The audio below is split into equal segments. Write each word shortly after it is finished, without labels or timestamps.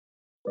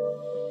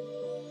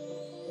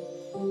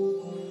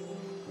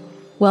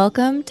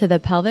Welcome to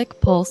the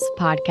Pelvic Pulse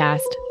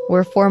podcast,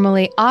 where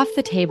formally off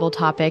the table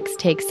topics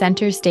take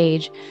center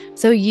stage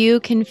so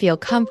you can feel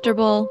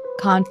comfortable,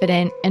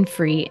 confident, and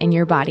free in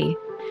your body.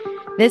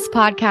 This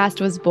podcast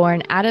was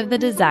born out of the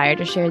desire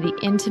to share the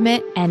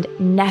intimate and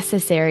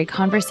necessary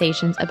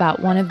conversations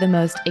about one of the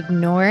most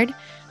ignored,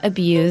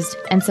 abused,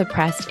 and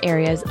suppressed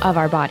areas of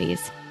our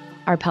bodies,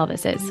 our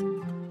pelvises.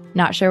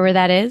 Not sure where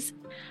that is?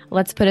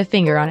 Let's put a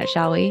finger on it,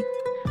 shall we?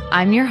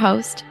 I'm your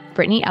host,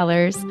 Brittany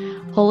Ellers,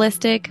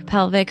 holistic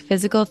pelvic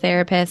physical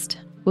therapist,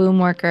 womb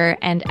worker,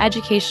 and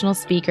educational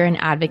speaker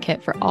and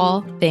advocate for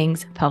all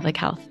things pelvic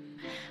health.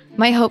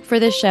 My hope for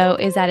this show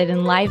is that it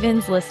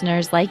enlivens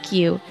listeners like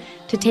you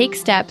to take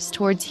steps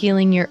towards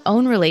healing your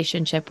own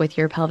relationship with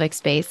your pelvic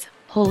space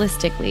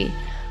holistically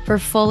for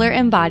fuller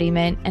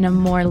embodiment and a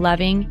more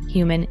loving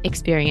human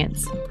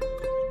experience.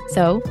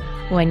 So,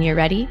 when you're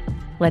ready,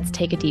 let's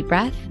take a deep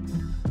breath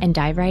and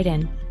dive right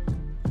in.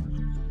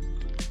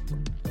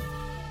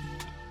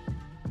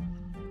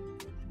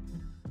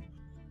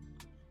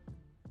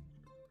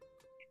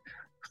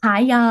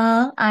 Hi,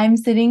 y'all. I'm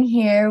sitting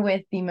here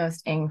with the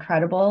most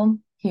incredible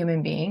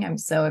human being. I'm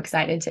so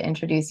excited to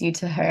introduce you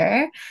to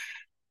her.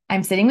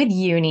 I'm sitting with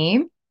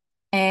Uni.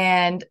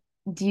 And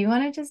do you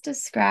want to just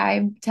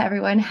describe to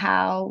everyone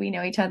how we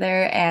know each other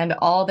and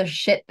all the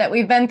shit that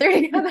we've been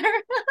through together?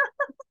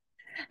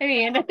 I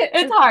mean,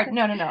 it's hard.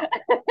 No.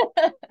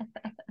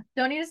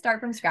 Don't need to start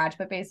from scratch,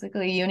 but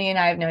basically, Uni and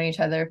I have known each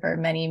other for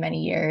many,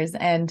 many years.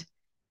 And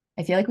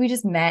I feel like we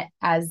just met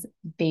as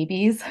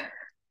babies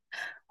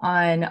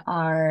on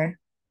our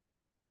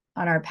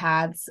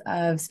paths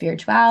of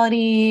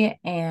spirituality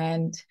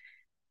and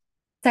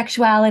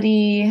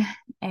sexuality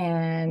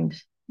and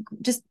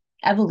just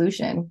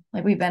evolution.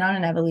 Like, we've been on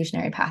an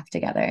evolutionary path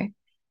together,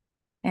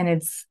 and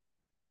it's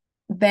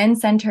been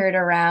centered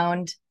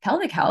around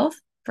pelvic health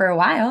for a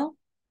while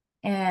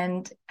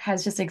and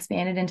has just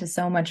expanded into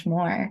so much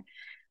more.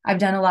 I've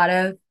done a lot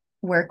of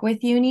work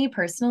with Uni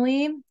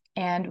personally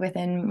and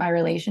within my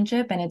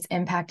relationship, and it's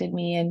impacted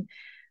me in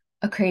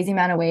a crazy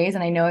amount of ways.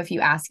 And I know if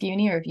you ask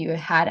Uni, or if you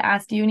had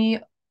asked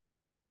Uni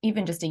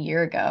even just a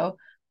year ago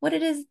what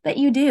it is that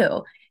you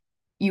do,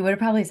 you would have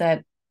probably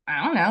said,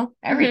 I don't know,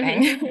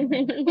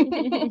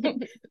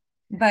 everything.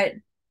 But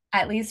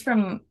at least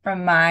from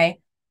my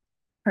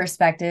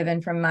perspective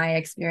and from my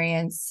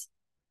experience,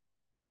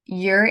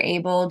 you're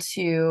able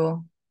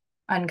to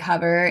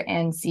uncover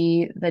and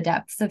see the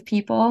depths of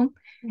people.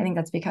 I think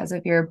that's because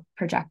of your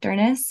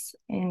projectorness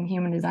in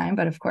human design,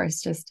 but of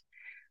course, just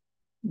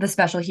the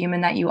special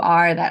human that you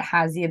are that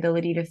has the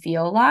ability to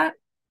feel a lot.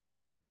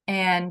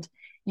 And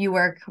you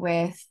work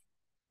with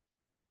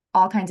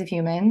all kinds of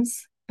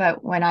humans.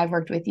 But when I've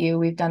worked with you,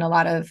 we've done a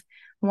lot of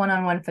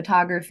one-on-one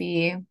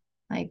photography,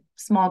 like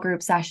small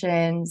group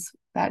sessions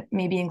that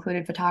maybe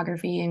included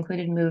photography,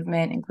 included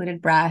movement, included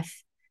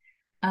breath.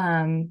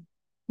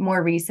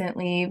 More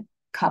recently,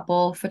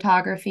 couple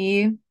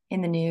photography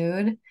in the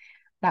nude.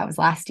 That was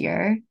last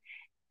year.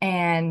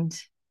 And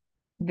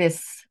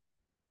this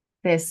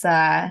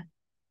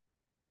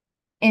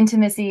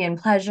intimacy and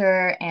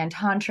pleasure and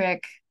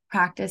tantric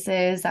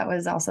practices. That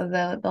was also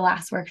the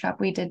last workshop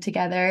we did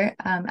together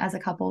as a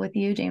couple with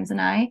you, James and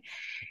I.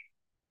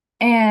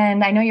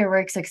 And I know your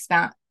work's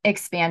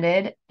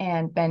expanded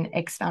and been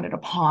expounded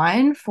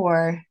upon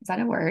for, is that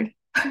a word?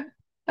 Okay.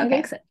 I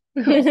think so.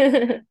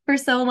 For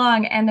so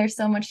long, and there's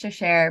so much to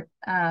share.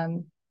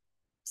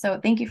 So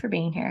thank you for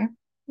being here.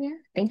 Yeah,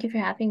 thank you for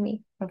having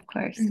me. Of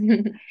course. So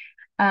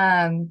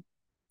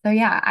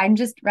yeah, I'm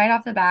just right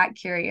off the bat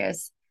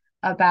curious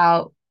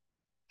about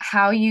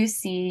how you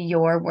see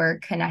your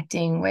work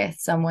connecting with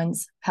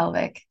someone's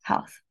pelvic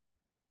health.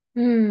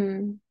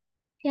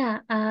 Yeah.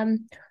 Well,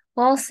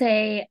 I'll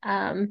say,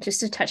 just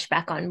to touch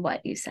back on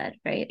what you said,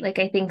 right? Like,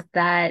 I think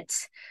that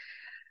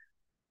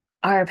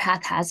our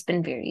path has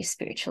been very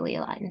spiritually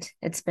aligned.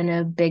 It's been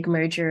a big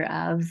merger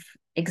of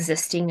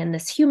existing in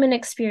this human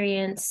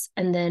experience,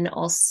 and then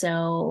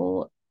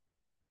also,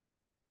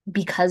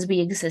 because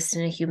we exist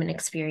in a human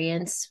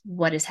experience,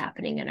 what is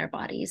happening in our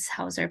bodies?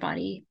 How's our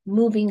body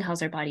moving?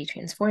 How's our body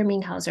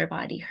transforming? How's our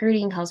body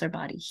hurting? How's our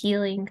body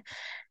healing?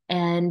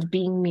 And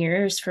being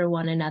mirrors for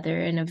one another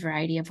in a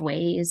variety of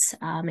ways,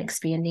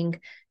 expanding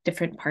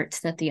different parts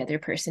that the other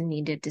person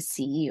needed to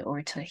see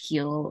or to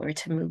heal or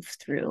to move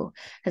through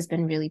has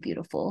been really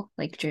beautiful,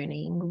 like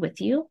journeying with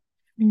you.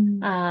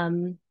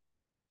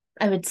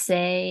 I would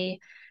say,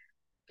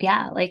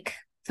 yeah, like,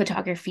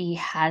 photography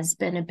has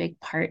been a big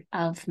part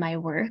of my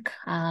work.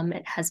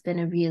 It has been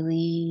a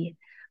really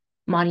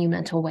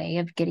monumental way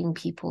of getting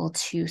people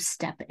to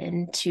step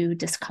into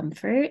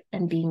discomfort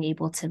and being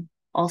able to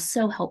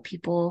also help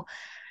people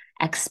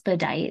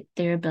expedite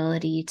their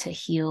ability to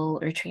heal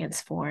or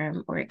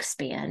transform or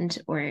expand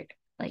or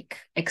like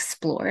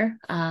explore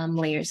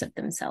layers of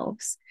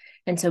themselves.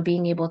 And so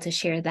being able to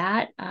share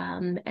that,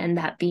 and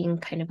that being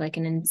kind of like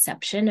an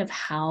inception of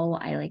how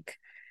I like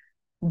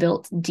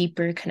built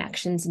deeper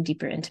connections and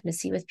deeper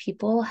intimacy with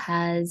people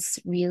has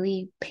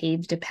really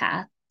paved a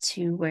path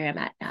to where I'm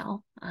at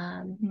now.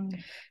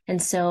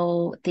 And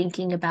so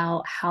thinking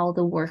about how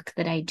the work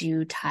that I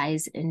do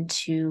ties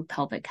into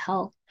pelvic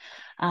health,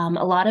 a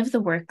lot of the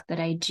work that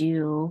I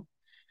do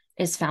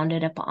is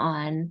founded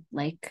upon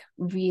like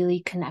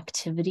really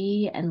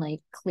connectivity and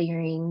like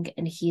clearing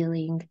and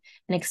healing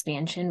and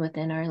expansion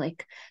within our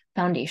like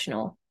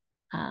foundational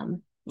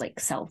like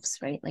selves,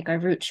 right? Like our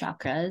root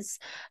chakras,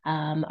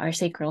 our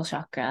sacral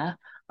chakra,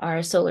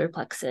 our solar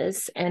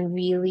plexus, and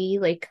really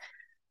like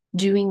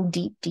doing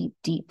deep, deep,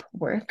 deep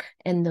work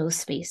in those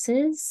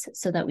spaces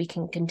so that we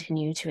can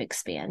continue to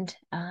expand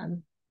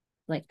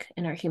like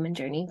in our human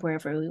journey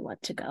wherever we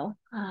want to go.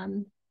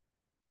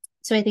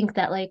 So I think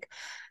that like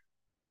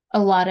a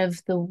lot of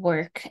the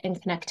work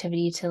and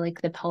connectivity to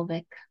like the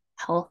pelvic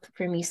health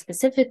for me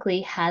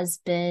specifically has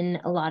been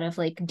a lot of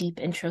like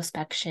deep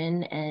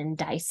introspection and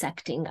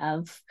dissecting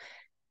of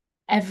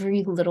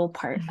every little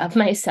part of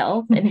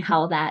myself and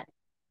how that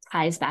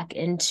ties back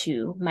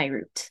into my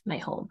root, my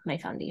home, my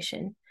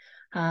foundation.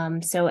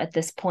 So at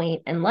this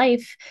point in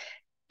life,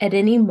 at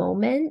any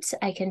moment,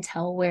 I can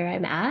tell where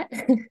I'm at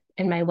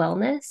in my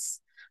wellness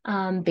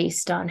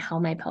based on how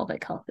my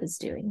pelvic health is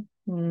doing.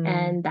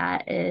 And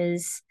that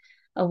is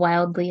a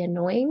wildly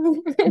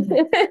annoying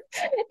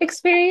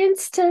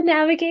experience to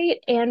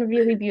navigate and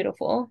really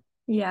beautiful.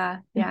 Yeah,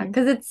 yeah,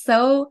 because it's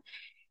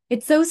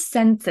so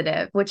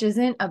sensitive, which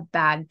isn't a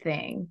bad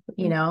thing,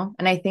 you know?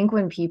 And I think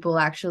when people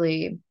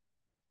actually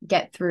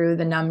get through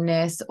the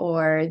numbness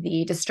or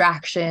the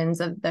distractions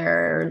of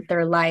their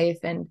life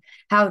and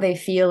how they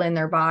feel in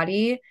their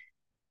body,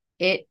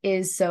 it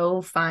is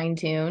so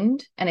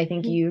fine-tuned. And I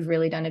think you've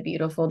really done a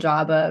beautiful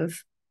job of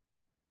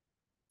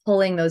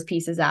pulling those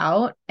pieces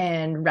out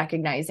and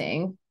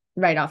recognizing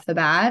right off the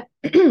bat.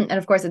 And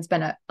of course, it's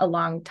been a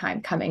long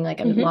time coming,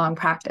 like a long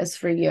practice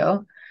for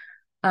you.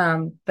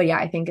 But yeah,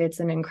 I think it's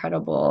an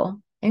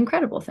incredible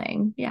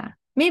thing. Yeah.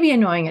 Maybe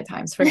annoying at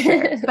times for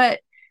sure.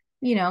 But,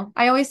 you know,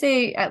 I always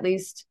say at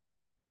least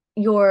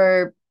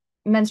your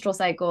menstrual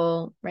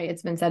cycle, right?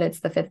 It's been said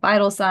it's the fifth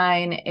vital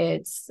sign.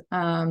 It's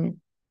a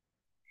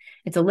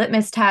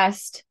litmus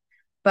test,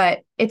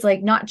 but it's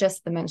like not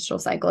just the menstrual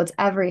cycle, it's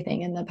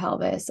everything in the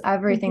pelvis,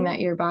 everything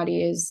that your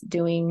body is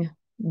doing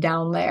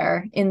down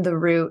there in the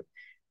root,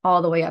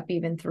 all the way up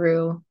even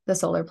through the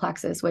solar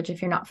plexus, which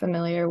if you're not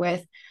familiar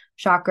with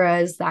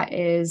chakras, that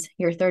is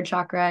your third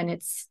chakra, and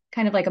it's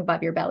kind of like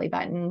above your belly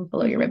button,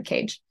 below your rib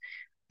cage.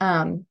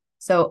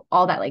 So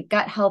all that like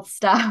gut health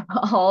stuff,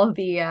 all of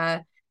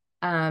the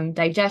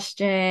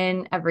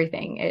digestion,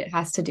 everything, it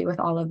has to do with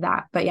all of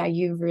that. But yeah,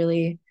 you've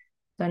really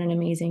done an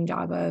amazing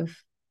job of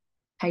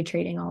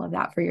titrating all of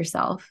that for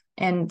yourself.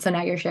 And so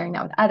now you're sharing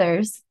that with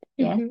others.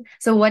 Yeah.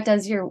 So what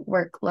does your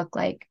work look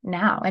like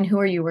now? And who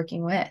are you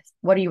working with?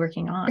 What are you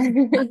working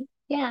on?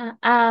 Yeah.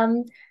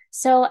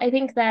 So I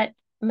think that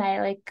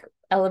my like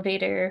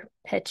elevator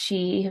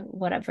pitchy,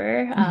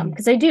 whatever,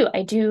 because I do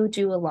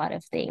a lot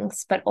of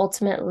things, but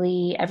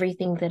ultimately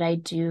everything that I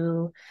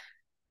do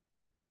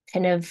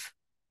kind of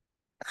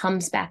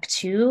comes back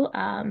to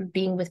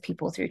being with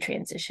people through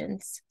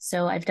transitions.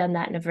 So I've done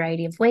that in a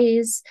variety of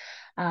ways.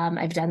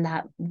 I've done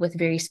that with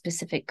very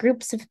specific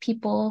groups of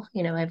people.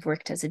 You know, I've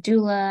worked as a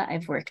doula,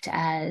 I've worked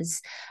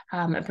as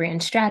a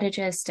brand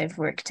strategist, I've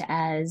worked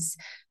as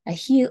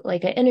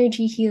like an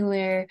energy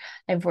healer,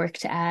 I've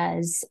worked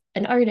as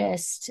an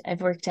artist,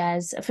 I've worked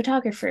as a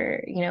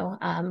photographer, you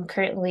know,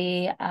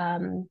 currently,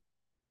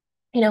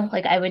 you know,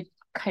 like I would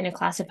kind of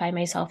classify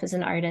myself as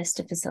an artist,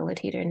 a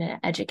facilitator, and an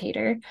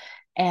educator.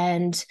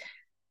 And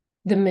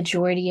the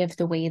majority of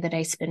the way that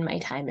I spend my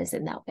time is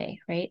in that way,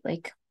 right?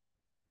 Like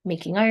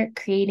making art,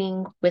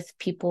 creating with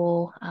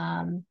people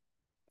from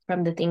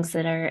the things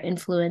that are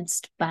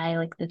influenced by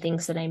like the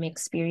things that I'm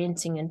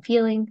experiencing and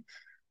feeling,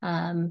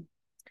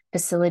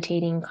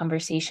 facilitating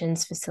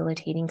conversations,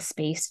 facilitating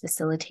space,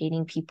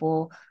 facilitating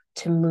people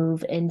to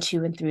move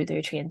into and through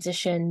their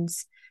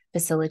transitions,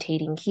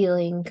 facilitating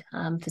healing,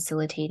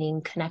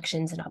 facilitating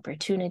connections and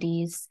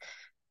opportunities,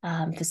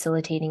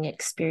 facilitating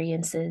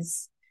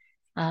experiences,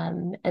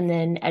 and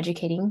then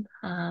educating.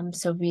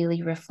 So,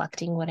 really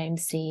reflecting what I'm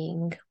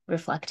seeing,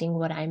 reflecting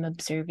what I'm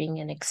observing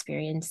and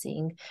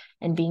experiencing,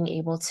 and being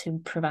able to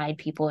provide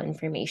people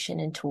information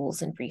and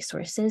tools and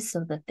resources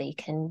so that they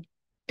can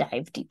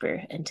dive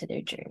deeper into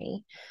their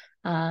journey.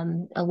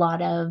 A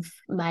lot of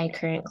my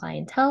current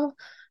clientele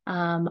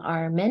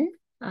are men,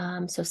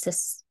 so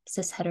cis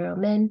hetero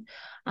men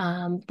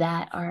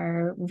that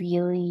are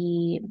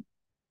really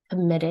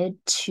committed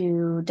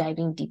to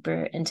diving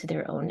deeper into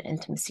their own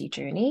intimacy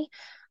journey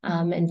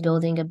and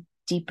building a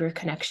deeper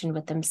connection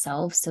with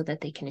themselves so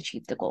that they can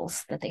achieve the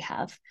goals that they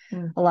have.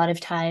 A lot of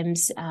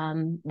times,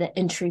 the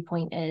entry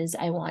point is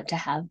I want to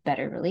have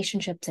better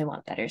relationships, I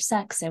want better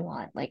sex, I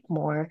want like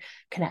more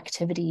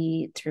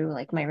connectivity through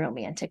like my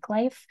romantic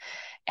life.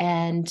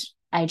 And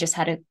I just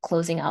had a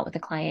closing out with a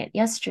client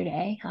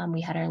yesterday. We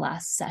had our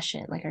last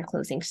session, like our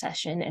closing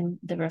session, and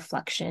the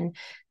reflection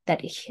that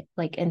he,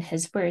 like in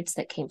his words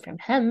that came from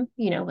him,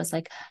 you know, was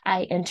like,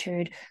 I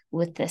entered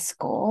with this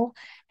goal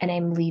and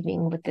I'm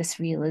leaving with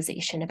this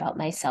realization about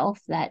myself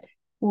that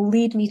will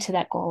lead me to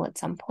that goal at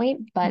some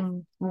point. But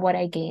Mm. what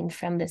I gained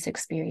from this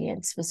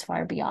experience was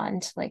far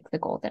beyond like the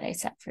goal that I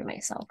set for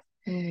myself.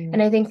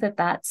 And I think that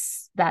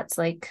that's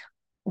like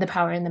the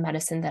power and the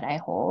medicine that I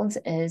hold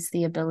is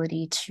the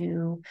ability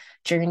to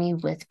journey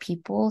with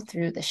people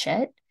through the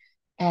shit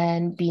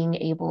and being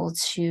able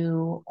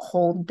to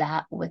hold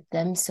that with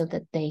them so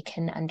that they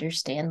can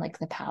understand like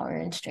the power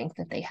and strength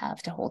that they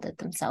have to hold it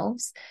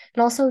themselves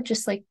and also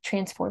just like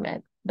transform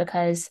it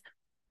because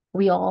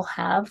we all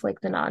have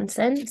like the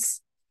nonsense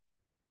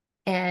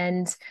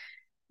and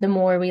the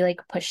more we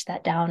like push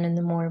that down and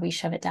the more we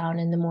shove it down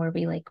and the more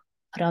we like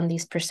put on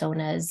these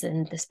personas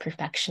and this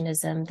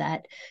perfectionism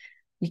that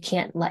we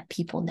can't let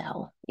people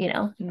know,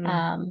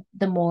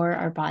 the more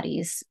our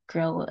bodies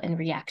grow in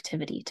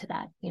reactivity to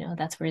that.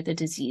 That's where the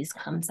disease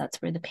comes, that's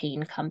where the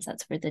pain comes,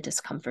 that's where the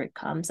discomfort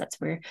comes, that's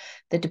where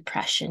the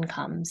depression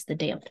comes, the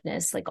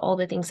dampness, like all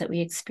the things that we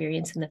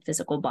experience in the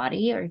physical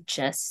body are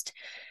just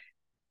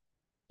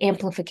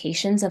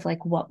amplifications of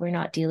like what we're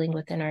not dealing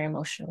with in our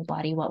emotional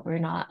body, what we're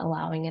not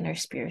allowing in our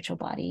spiritual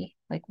body,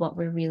 like what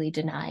we're really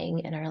denying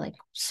in our like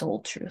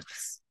soul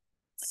truths.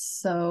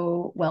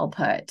 So well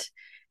put.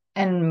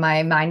 And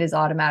my mind is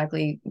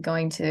automatically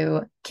going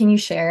to, can you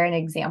share an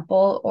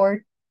example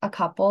or a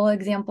couple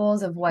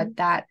examples of what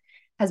that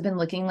has been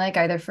looking like,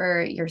 either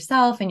for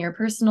yourself and your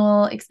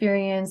personal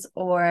experience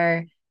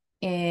or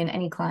in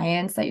any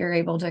clients that you're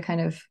able to kind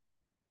of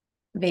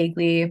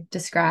vaguely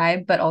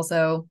describe, but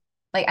also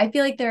like I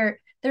feel like there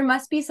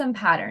must be some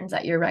patterns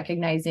that you're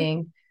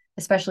recognizing,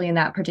 especially in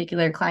that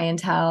particular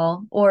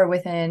clientele or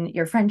within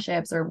your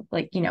friendships or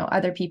like,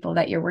 other people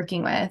that you're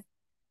working with.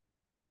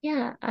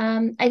 Yeah,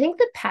 I think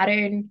the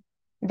pattern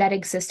that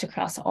exists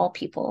across all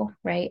people,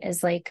 right,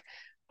 is like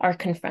our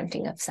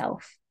confronting of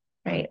self,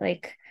 right?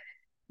 Like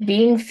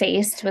being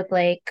faced with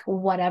like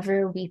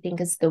whatever we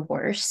think is the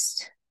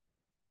worst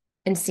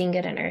and seeing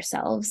it in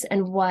ourselves.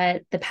 And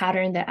what the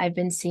pattern that I've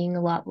been seeing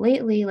a lot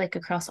lately, like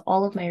across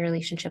all of my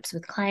relationships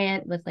with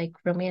client, with like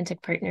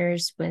romantic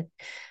partners, with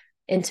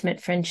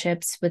intimate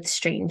friendships, with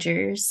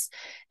strangers,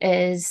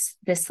 is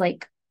this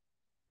like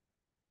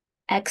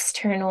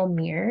external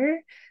mirror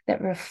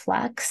that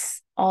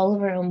reflects all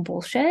of our own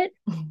bullshit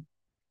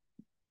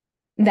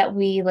that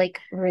we like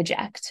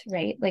reject,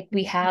 right? Like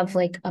we have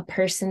like a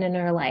person in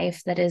our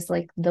life that is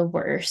like the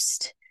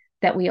worst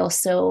that we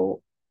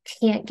also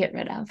can't get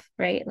rid of,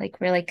 right? Like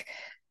we're like,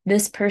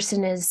 this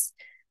person is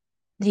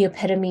the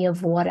epitome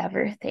of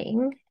whatever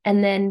thing.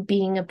 And then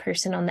being a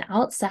person on the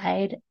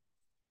outside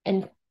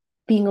and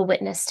being a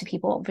witness to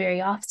people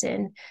very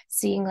often,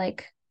 seeing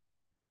like,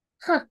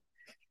 huh,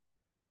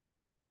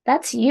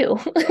 that's you.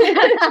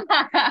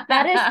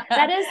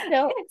 that is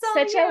so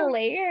such a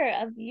layer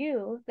of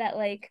you that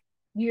like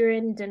you're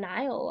in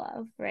denial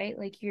of, right?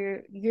 Like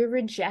you're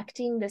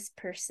rejecting this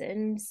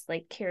person's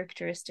like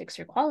characteristics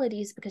or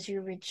qualities because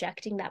you're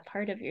rejecting that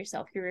part of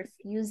yourself. You're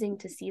refusing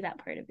to see that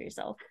part of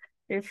yourself.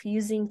 You're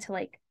refusing to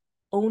like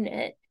own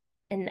it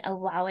and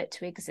allow it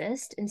to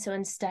exist. And so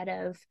instead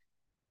of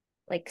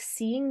like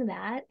seeing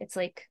that, it's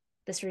like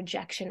this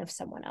rejection of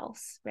someone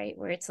else, right?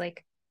 Where it's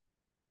like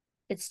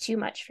it's too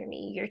much for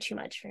me, you're too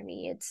much for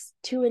me, it's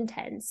too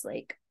intense,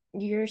 like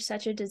you're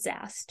such a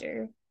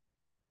disaster.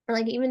 Or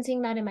like even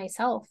seeing that in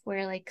myself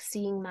where like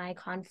seeing my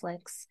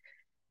conflicts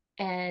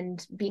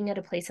and being at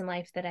a place in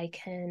life that I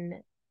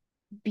can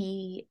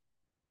be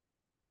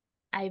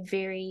I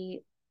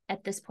very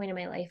at this point in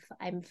my life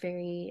I'm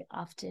very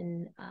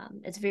often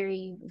it's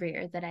very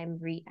rare that I'm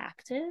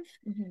reactive,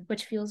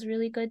 which feels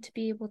really good to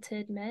be able to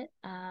admit,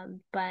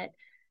 but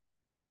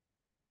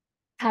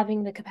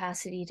having the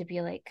capacity to be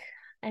like,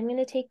 I'm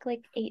going to take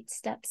like 8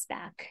 steps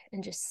back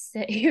and just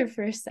sit here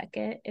for a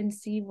second and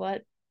see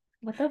what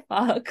the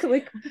fuck,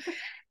 like,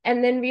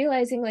 and then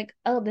realizing like,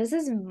 oh, this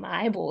is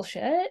my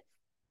bullshit,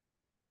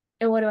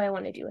 and what do I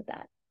want to do with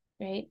that,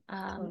 right?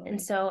 Totally.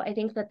 And so I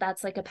think that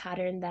that's like a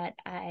pattern that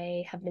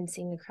I have been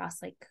seeing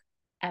across like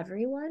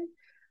everyone,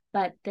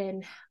 but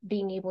then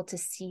being able to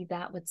see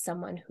that with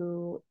someone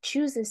who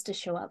chooses to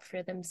show up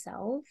for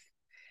themselves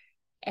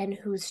and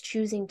who's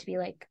choosing to be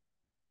like,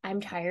 I'm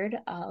tired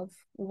of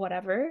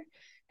whatever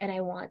and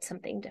I want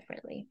something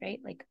differently, right?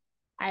 Like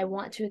I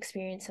want to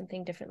experience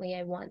something differently.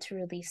 I want to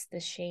release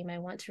this shame. I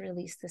want to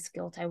release this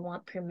guilt. I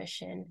want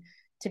permission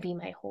to be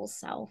my whole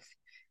self.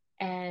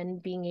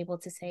 And being able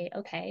to say,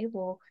 okay,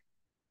 well,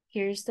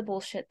 here's the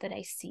bullshit that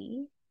I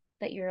see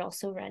that you're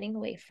also running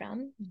away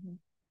from.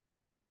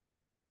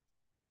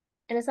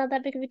 And it's not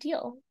that big of a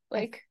deal.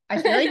 Like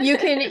I feel like you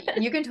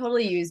can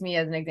totally use me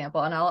as an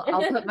example, and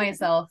I'll put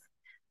myself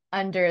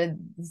under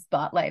the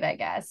spotlight, I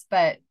guess.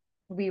 But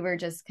we were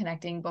just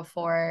connecting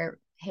before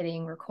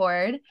hitting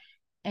record,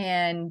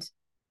 and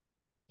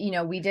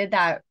we did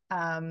that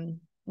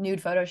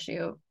nude photo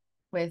shoot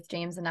with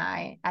James and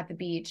I at the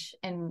beach,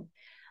 and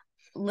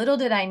little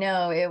did I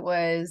know it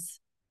was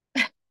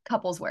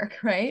couples work,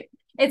 right?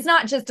 It's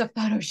not just a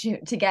photo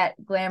shoot to get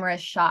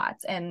glamorous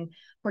shots and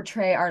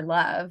portray our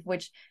love,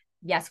 which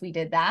yes, we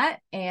did that,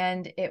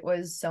 and it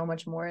was so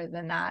much more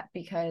than that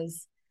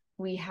because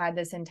we had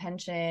this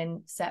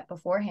intention set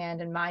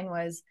beforehand, and mine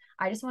was,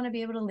 I just want to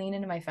be able to lean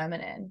into my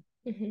feminine.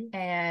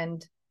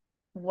 And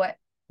what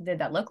did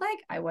that look like?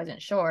 I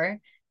wasn't sure,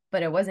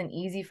 but it wasn't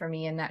easy for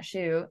me in that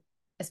shoot,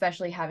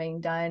 especially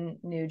having done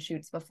nude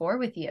shoots before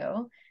with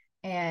you,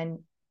 and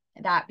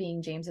that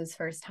being James's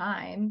first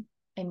time,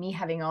 and me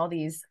having all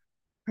these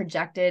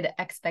projected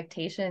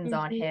expectations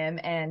on him,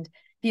 and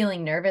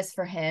feeling nervous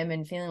for him,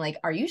 and feeling like,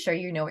 are you sure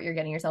you know what you're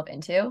getting yourself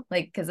into?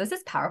 Like, because this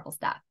is powerful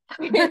stuff.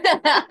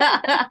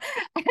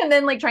 And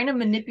then like trying to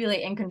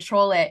manipulate and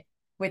control it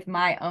with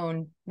my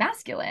own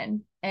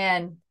masculine.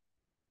 And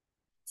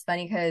it's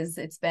funny because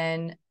it's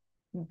been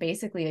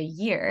basically a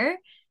year,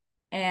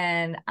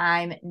 and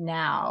I'm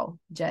now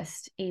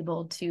just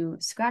able to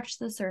scratch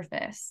the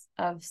surface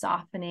of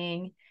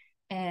softening,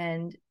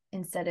 and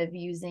instead of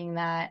using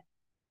that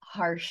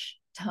harsh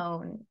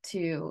tone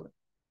to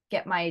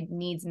get my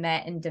needs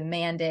met and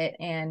demand it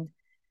and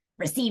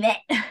receive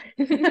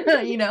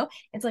it, you know,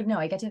 it's like, no,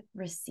 I get to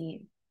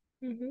receive.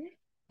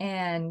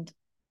 And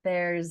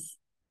there's,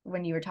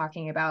 when you were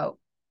talking about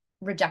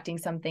rejecting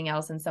something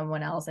else in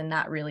someone else and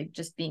not really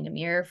just being a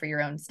mirror for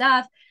your own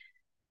stuff,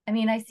 I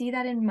mean, I see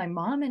that in my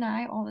mom and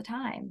I all the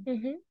time.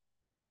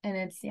 And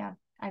it's, yeah,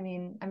 I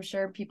mean, I'm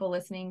sure people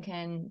listening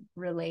can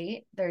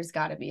relate. There's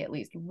got to be at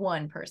least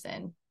one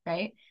person,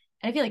 right?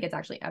 And I feel like it's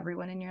actually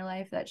everyone in your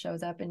life that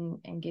shows up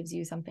and gives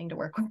you something to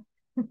work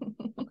with.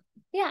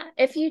 Yeah,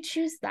 if you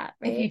choose that,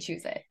 right? If you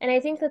choose it. And I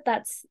think that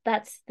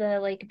that's the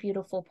like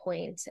beautiful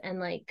point. And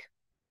like,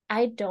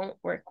 I don't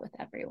work with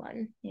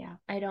everyone. Yeah.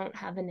 I don't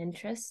have an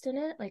interest in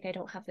it. Like, I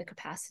don't have the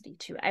capacity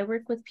to. I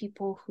work with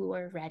people who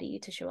are ready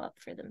to show up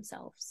for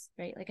themselves,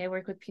 right? Like, I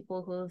work with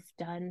people who have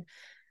done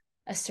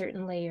a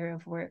certain layer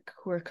of work,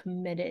 who are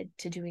committed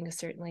to doing a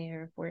certain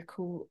layer of work,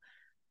 who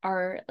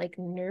are like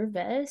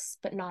nervous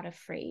but not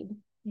afraid.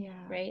 Yeah.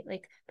 Right?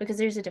 Like, because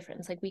there's a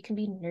difference. Like, we can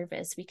be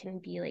nervous, we can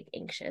be like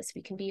anxious,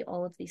 we can be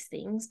all of these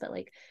things, but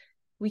like,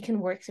 we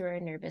can work through our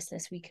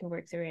nervousness, we can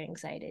work through our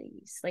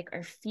anxieties. Like,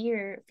 our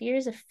fear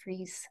is a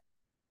freeze.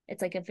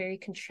 It's like a very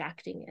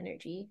contracting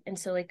energy. And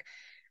so like,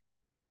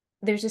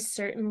 there's a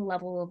certain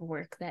level of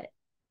work that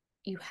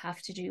you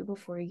have to do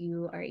before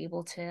you are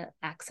able to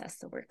access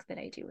the work that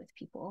I do with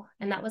people.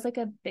 And that was like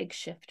a big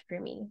shift for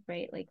me,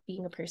 right? Like,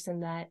 being a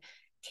person that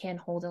can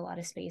hold a lot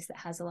of space, that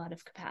has a lot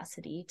of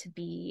capacity to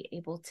be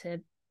able to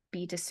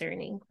be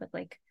discerning with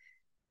like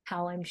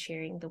how I'm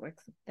sharing the work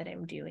that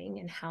I'm doing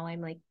and how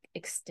I'm like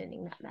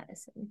extending that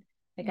medicine.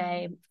 Like,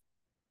 I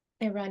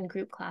run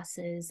group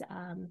classes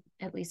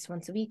at least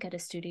once a week at a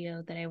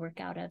studio that I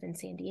work out of in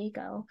San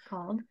Diego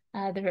called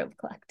the Rope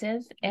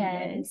Collective.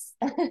 And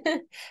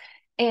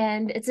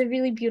and it's a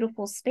really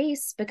beautiful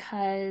space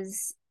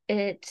because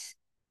it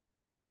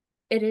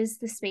is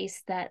the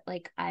space that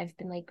like I've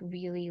been like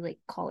really like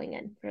calling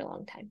in for a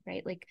long time,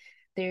 right? Like,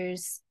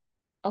 there's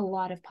a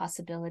lot of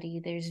possibility,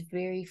 there's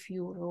very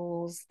few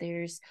rules,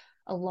 there's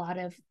a lot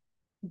of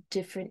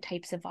different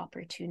types of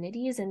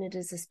opportunities, and it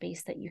is a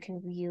space that you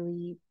can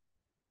really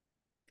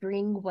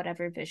bring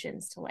whatever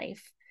visions to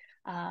life,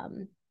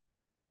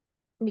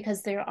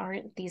 because there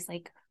aren't these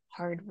like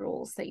hard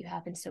rules that you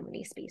have in so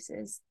many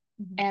spaces.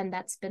 And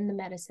that's been the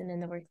medicine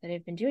and the work that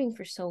I've been doing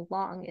for so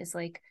long, is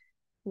like,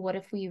 what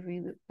if we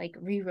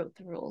rewrote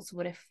the rules?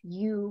 What if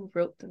you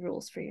wrote the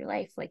rules for your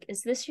life? Like,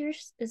 is this your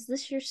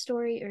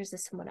story, or is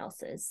this someone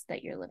else's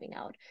that you're living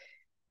out?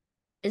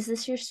 Is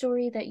this your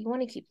story that you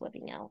want to keep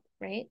living out,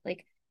 right?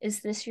 Like,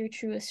 is this your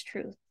truest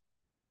truth?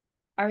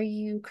 Are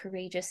you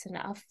courageous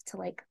enough to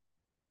like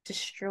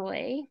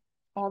destroy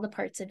all the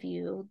parts of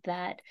you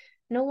that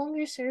no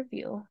longer serve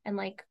you, and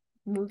like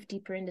move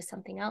deeper into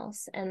something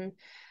else? And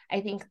I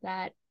think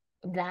that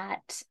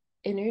that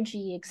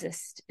energy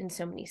exists in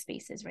so many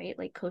spaces, right?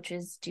 Like,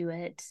 coaches do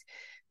it.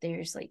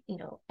 There's like, you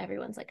know,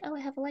 everyone's like, oh, I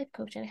have a life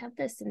coach and I have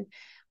this, and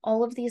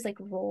all of these like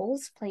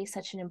roles play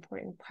such an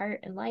important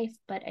part in life.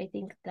 But I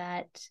think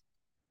that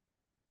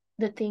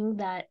the thing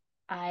that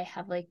I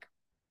have like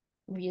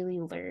really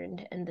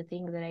learned, and the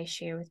thing that I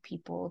share with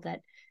people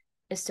that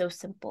is so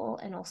simple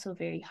and also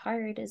very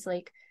hard, is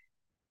like,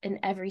 in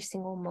every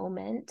single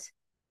moment,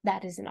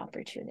 that is an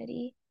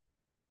opportunity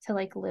to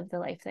like live the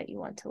life that you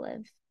want to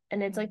live.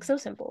 And it's like so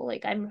simple.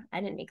 Like, I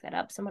didn't make that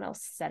up, someone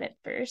else said it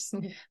first.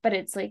 But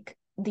it's like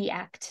the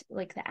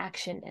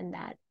action, and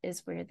that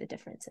is where the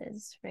difference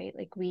is, right?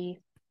 Like, we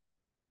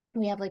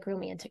have like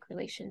romantic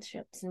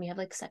relationships, and we have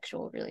like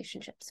sexual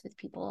relationships with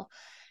people.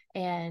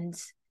 And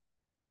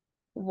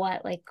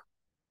what like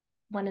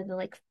one of the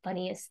like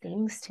funniest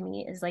things to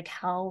me is like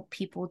how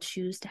people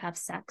choose to have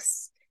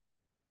sex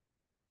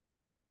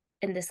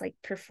in this like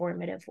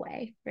performative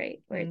way,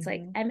 right? Where it's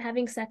like, I'm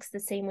having sex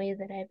the same way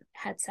that I've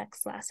had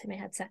sex last time I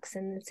had sex,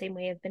 and the same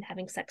way I've been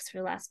having sex for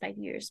the last 5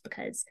 years,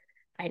 because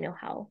I know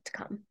how to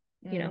come.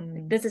 You know,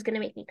 like, this is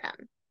gonna make me come.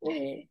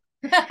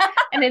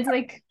 And it's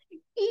like,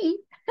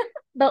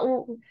 but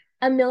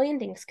a million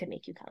things could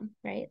make you come,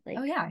 right? Like,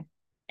 oh yeah.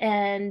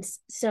 And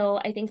so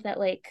I think that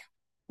like,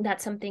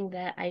 that's something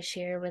that I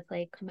share with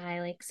like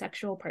my like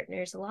sexual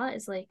partners a lot,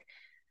 is like,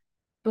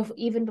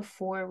 even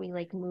before we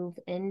like move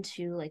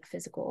into like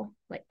physical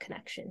like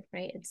connection,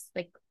 right? It's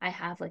like I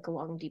have like a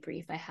long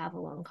debrief, I have a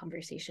long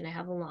conversation, I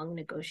have a long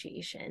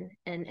negotiation,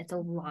 and it's a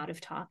lot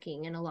of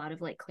talking and a lot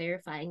of like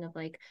clarifying of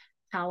like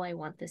how I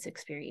want this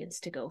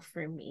experience to go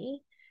for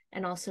me,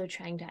 and also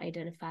trying to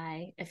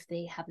identify if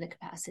they have the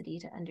capacity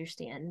to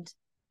understand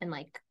and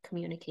like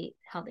communicate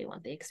how they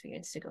want the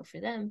experience to go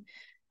for them,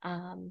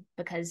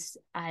 because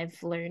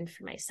I've learned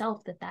for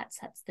myself that that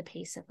sets the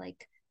pace of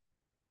like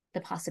the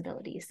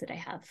possibilities that I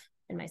have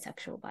in my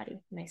sexual body,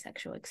 my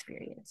sexual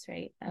experience,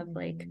 right? Of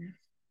like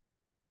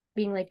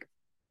being like,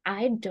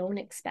 I don't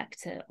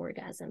expect to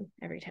orgasm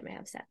every time I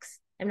have sex.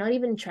 I'm not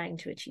even trying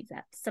to achieve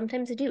that.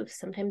 Sometimes I do.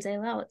 Sometimes I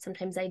allow it.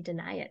 Sometimes I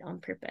deny it on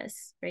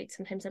purpose, right?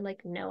 Sometimes I'm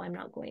like, no, I'm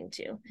not going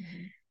to.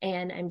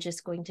 And I'm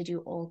just going to do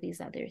all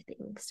these other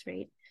things,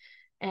 right?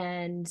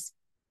 And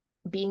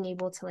being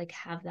able to like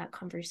have that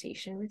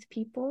conversation with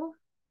people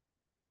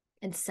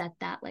and set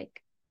that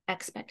like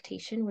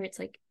expectation where it's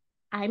like,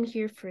 I'm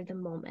here for the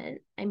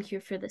moment. I'm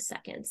here for the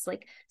seconds.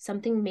 Like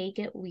something may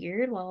get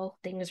weird while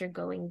things are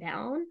going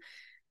down,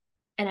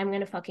 and I'm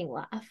gonna fucking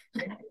laugh.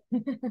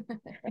 And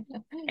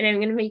I'm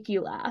gonna make you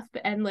laugh.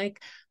 And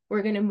like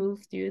we're gonna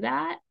move through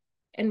that,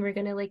 and we're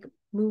gonna like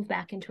move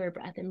back into our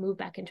breath and move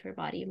back into our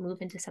body and move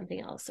into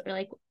something else. Or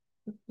like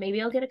maybe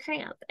I'll get a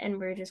cramp and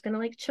we're just gonna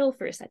like chill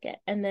for a second,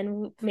 and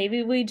then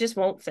maybe we just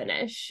won't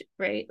finish,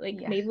 right? Like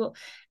maybe we'll,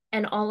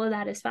 and all of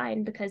that is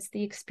fine because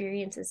the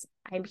experience is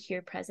I'm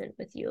here present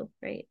with you,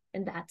 right?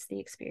 And that's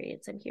the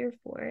experience I'm here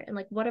for. And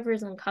like whatever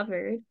is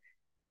uncovered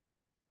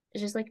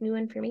is just like new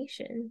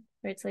information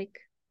where it's like,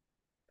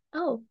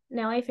 oh,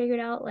 now I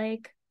figured out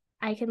like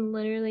I can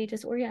literally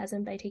just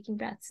orgasm by taking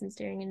breaths and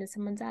staring into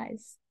someone's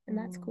eyes, and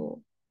that's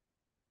cool.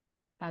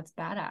 That's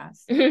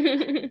badass.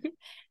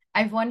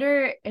 I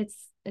wonder, it's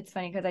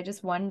funny because I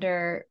just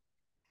wonder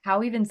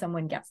how even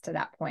someone gets to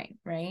that point,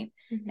 right?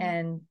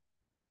 And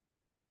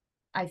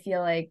I feel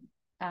like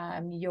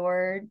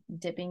your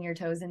dipping your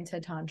toes into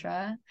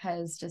tantra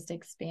has just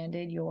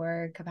expanded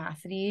your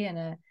capacity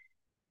in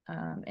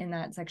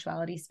that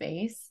sexuality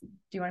space. Do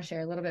you want to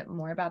share a little bit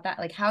more about that?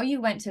 Like how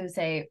you went to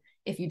say,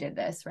 if you did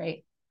this,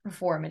 right?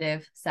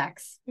 Performative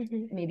sex,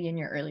 maybe in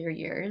your earlier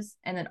years,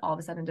 and then all of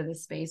a sudden to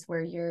this space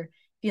where you're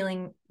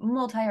feeling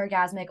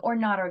multi-orgasmic or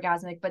not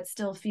orgasmic, but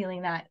still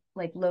feeling that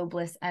like low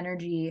bliss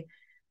energy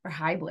or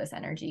high bliss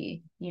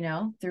energy, you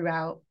know,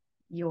 throughout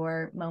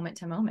your moment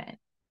to moment.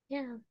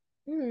 Yeah.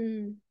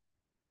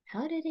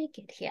 How did it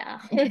get here?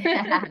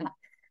 I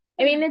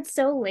mean, it's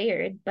so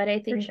layered, but I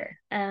think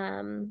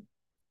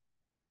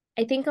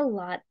I think a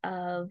lot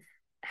of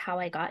how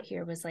I got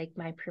here was like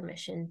my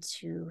permission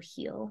to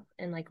heal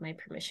and like my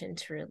permission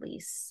to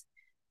release.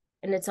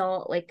 And it's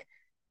all like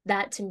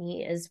that to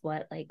me is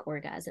what like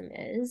orgasm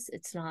is.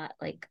 It's not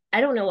like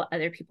I don't know what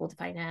other people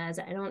define as.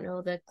 I don't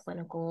know the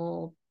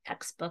clinical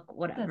textbook,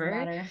 whatever.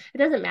 It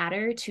doesn't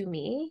matter to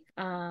me.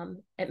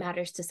 It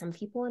matters to some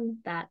people, and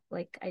that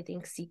like I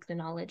think seek the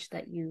knowledge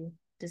that you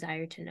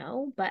desire to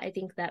know. But I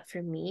think that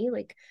for me,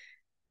 like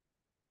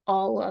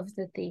all of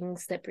the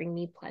things that bring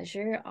me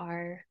pleasure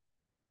are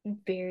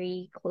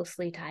very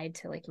closely tied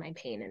to like my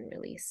pain and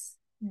release.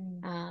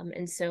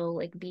 And so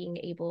like being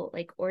able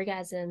like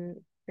orgasm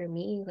for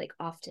me like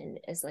often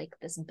is like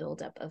this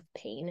buildup of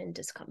pain and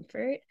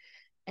discomfort,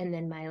 and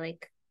then my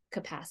like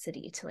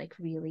capacity to like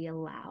really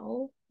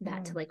allow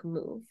that to like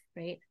move,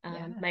 right?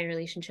 My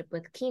relationship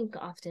with kink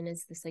often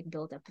is this like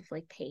buildup of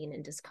like pain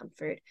and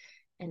discomfort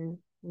and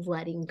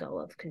letting go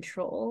of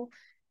control,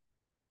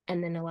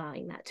 and then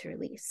allowing that to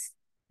release.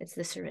 It's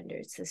the surrender,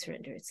 it's the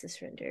surrender, it's the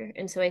surrender.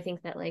 And so I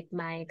think that like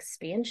my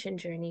expansion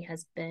journey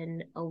has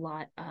been a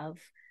lot of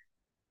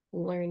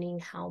learning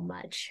how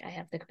much I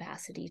have the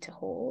capacity to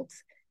hold,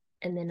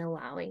 and then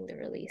allowing the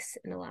release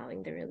and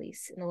allowing the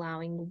release and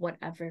allowing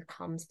whatever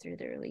comes through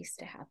the release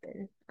to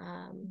happen.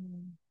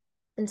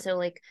 And so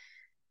like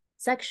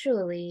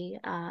sexually,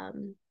 I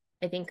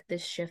think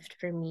this shift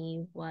for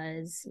me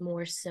was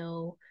more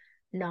so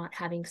not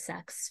having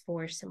sex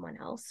for someone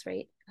else,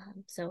 right?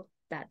 So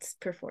that's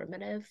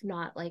performative,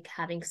 not like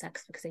having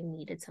sex because I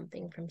needed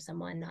something from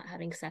someone, not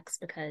having sex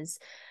because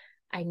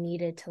I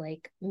needed to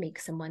like make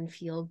someone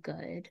feel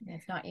good.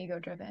 It's not ego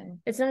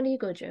driven. It's not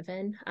ego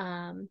driven.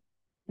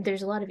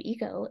 There's a lot of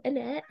ego in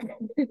it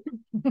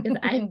because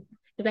I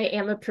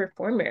am a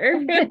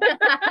performer,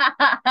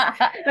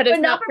 but it's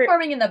not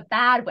performing in the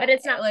bad way. But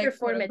it's not like,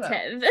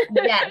 performative.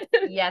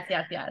 Yes.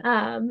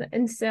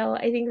 And so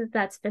I think that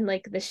that's been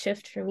like the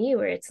shift for me,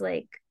 where it's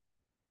like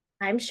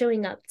I'm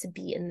showing up to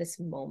be in this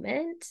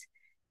moment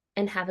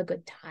and have a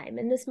good time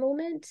in this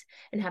moment,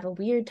 and have a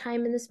weird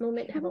time in this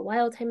moment, and have a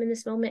wild time in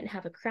this moment, and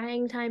have a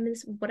crying time in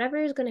this, whatever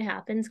is going to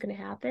happen is going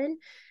to happen.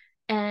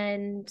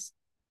 And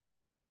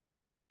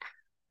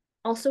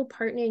also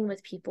partnering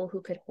with people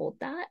who could hold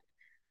that.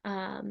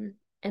 And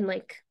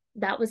like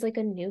that was like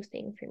a new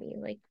thing for me,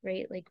 like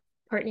right, like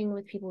partnering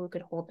with people who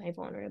could hold my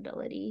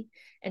vulnerability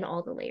and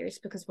all the layers,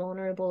 because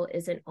vulnerable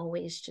isn't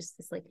always just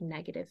this like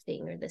negative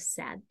thing or this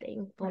sad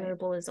thing.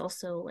 Vulnerable is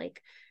also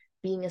like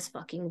being as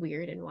fucking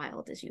weird and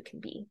wild as you can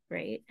be,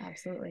 right?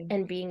 Absolutely.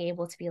 And being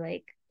able to be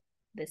like,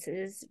 this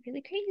is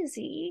really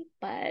crazy,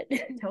 but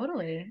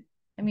totally.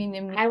 I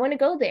mean, I want to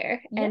go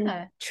there. Yeah.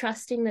 And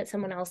trusting that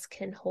someone else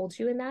can hold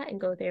you in that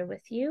and go there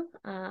with you.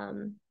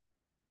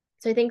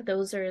 So I think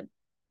those are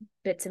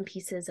bits and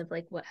pieces of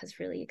like what has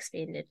really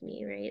expanded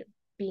me, right?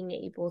 Being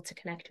able to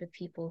connect with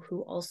people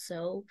who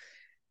also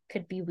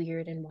could be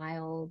weird and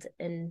wild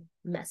and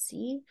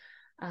messy.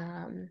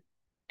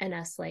 And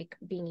us like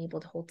being able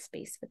to hold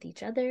space with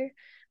each other,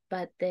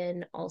 but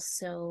then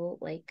also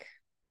like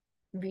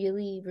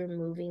really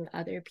removing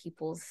other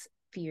people's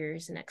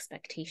fears and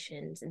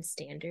expectations and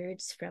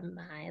standards from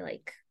my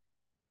like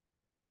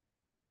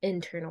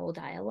internal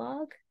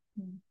dialogue,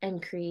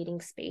 and creating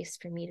space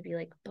for me to be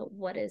like, but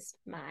what is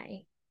my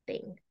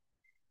thing?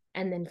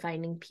 And then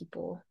finding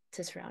people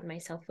to surround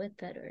myself with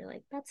that are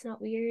like, that's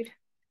not weird.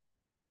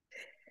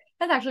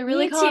 That's actually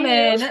really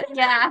common.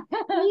 Yeah.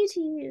 Me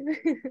too.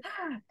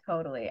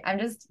 Totally. I'm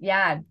just,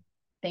 yeah,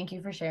 thank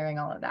you for sharing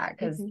all of that,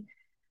 because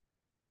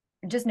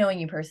just knowing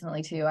you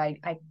personally too,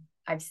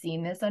 I've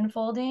seen this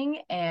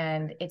unfolding,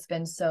 and it's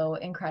been so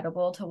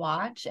incredible to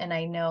watch. And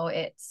I know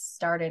it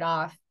started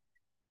off,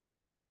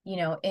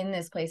 in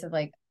this place of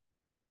like,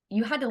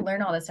 you had to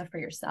learn all this stuff for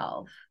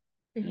yourself.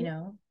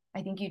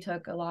 I think you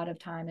took a lot of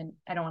time, and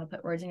I don't want to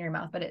put words in your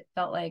mouth, but it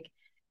felt like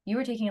you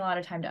were taking a lot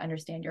of time to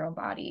understand your own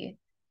body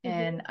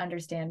and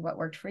understand what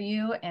worked for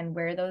you and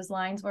where those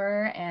lines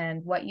were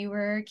and what you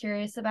were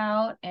curious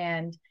about.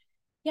 And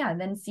yeah,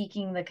 then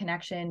seeking the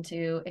connection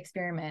to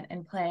experiment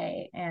and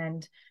play.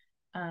 And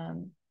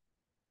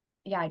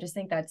yeah, I just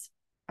think that's,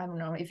 I don't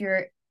know, if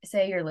you're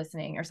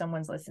listening or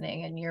someone's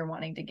listening and you're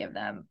wanting to give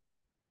them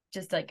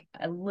just like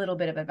a little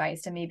bit of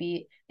advice to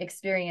maybe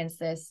experience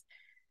this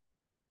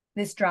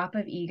drop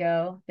of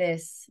ego,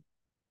 this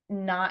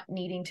not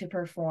needing to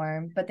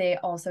perform, but they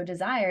also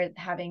desire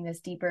having this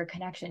deeper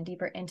connection,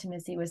 deeper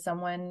intimacy with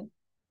someone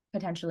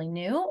potentially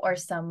new or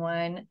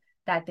someone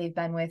that they've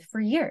been with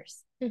for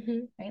years,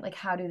 right? Like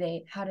how do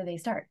they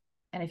start?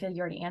 And I feel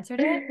you already answered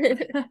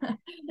it.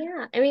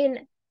 Yeah, I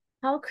mean,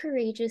 how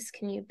courageous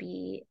can you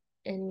be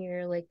in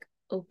your like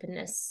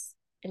openness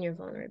and your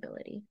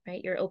vulnerability,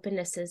 right? Your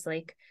openness is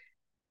like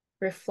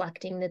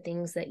reflecting the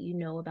things that you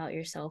know about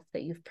yourself,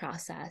 that you've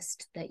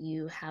processed, that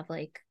you have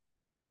like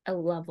a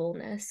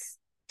levelness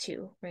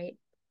to, right?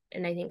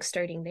 And I think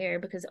starting there,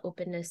 because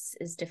openness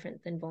is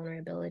different than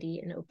vulnerability,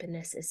 and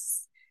openness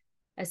is,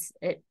 as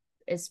it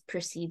is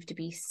perceived to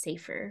be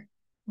safer,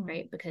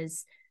 right?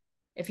 Because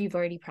if you've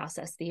already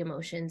processed the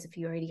emotions, if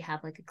you already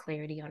have like a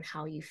clarity on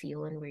how you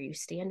feel and where you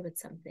stand with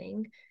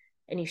something,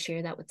 and you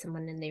share that with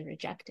someone and they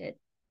reject it,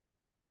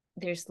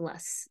 there's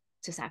less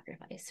to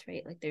sacrifice,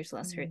 right? Like there's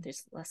less hurt,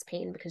 there's less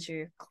pain because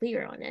you're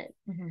clear on it.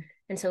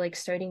 And so like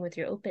starting with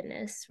your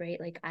openness, right?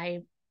 Like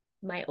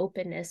my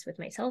openness with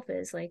myself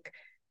is like,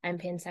 I'm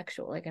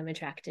pansexual, like I'm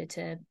attracted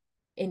to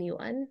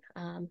anyone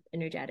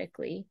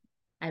energetically.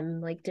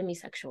 I'm like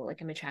demisexual,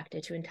 like I'm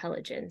attracted to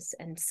intelligence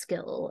and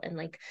skill and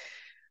like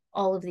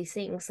all of these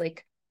things.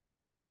 Like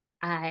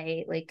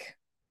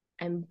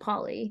I'm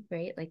poly,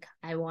 right? Like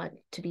I want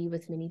to be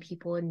with many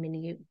people in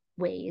many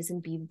ways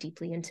and be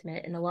deeply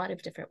intimate in a lot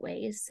of different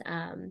ways.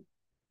 And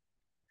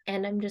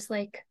I'm just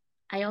like,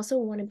 I also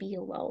want to be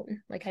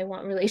alone. Like I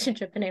want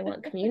relationship and I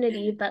want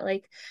community, but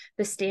like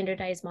the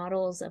standardized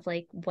models of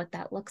like what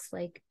that looks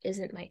like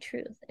isn't my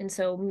truth. And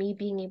so me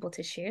being able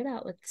to share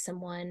that with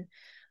someone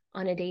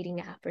on a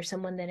dating app or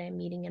someone that I'm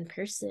meeting in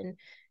person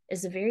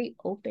is a very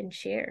open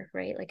share,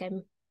 right? Like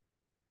I'm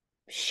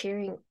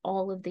sharing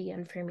all of the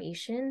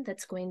information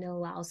that's going to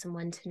allow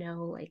someone to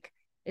know, like,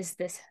 is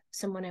this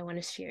someone I want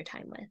to share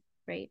time with,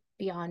 right?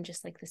 Beyond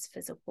just like this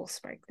physical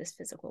spark, this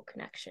physical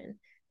connection,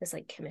 this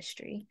like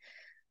chemistry.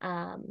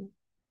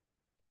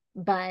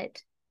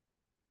 But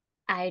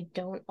I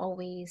don't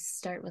always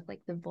start with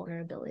like the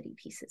vulnerability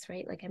pieces,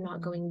 right? Like I'm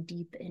not going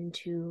deep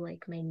into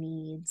like my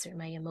needs or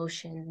my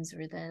emotions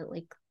or the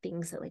like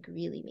things that like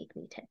really make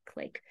me tick.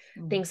 Like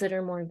things that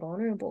are more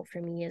vulnerable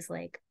for me is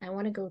like, I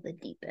want to go the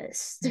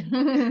deepest.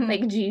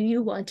 Like, do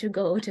you want to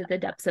go to the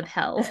depths of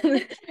hell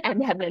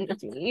and heaven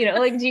with me? You know,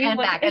 like do you and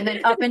want back and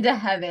then up into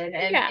heaven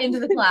and into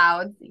the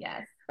clouds?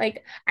 Yes.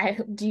 Like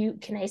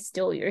can I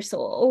steal your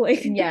soul?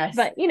 Like yes.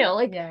 But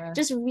like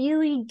just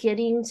really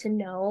getting to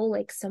know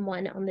like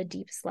someone on the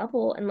deepest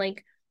level, and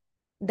like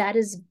that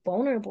is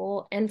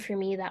vulnerable, and for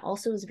me that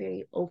also is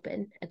very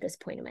open at this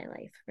point in my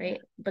life, right?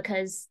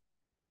 Because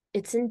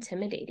it's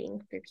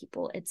intimidating for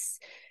people. It's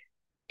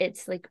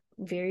like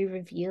very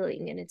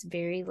revealing, and it's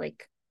very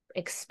like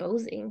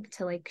exposing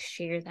to like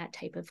share that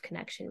type of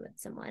connection with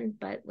someone.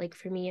 But like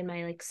for me and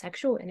my like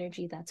sexual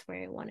energy, that's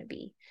where I want to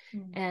be.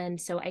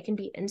 And so I can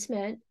be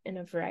intimate in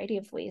a variety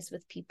of ways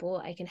with people.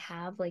 I can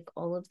have like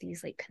all of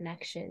these like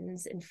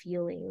connections and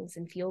feelings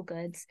and feel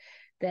goods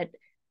that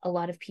a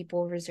lot of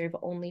people reserve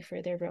only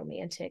for their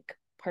romantic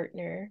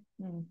partner,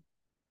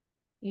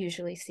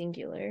 usually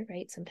singular,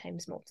 right?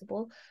 Sometimes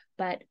multiple.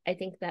 But I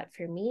think that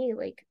for me,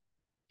 like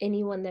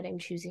anyone that I'm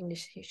choosing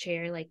to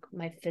share like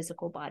my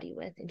physical body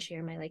with and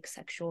share my like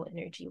sexual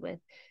energy with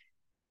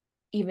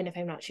even if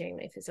I'm not sharing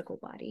my physical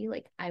body,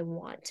 like I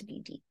want to be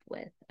deep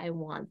with, I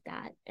want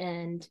that.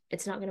 And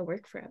it's not going to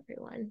work for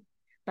everyone.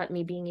 But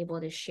me being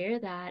able to share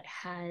that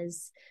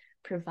has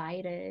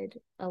provided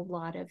a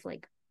lot of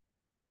like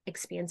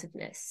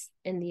expansiveness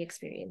in the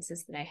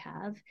experiences that I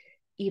have,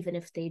 even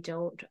if they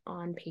don't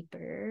on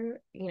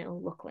paper,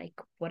 look like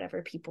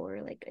whatever people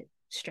are like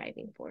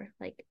striving for.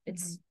 Like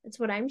it's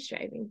what I'm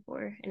striving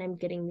for, and I'm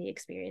getting the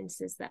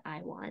experiences that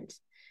I want.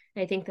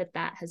 And I think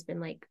that has been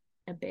like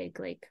a big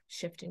like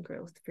shift in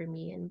growth for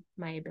me and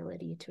my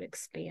ability to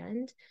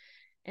expand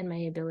and my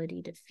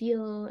ability to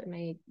feel and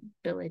my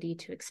ability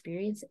to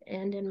experience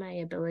and in my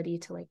ability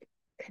to like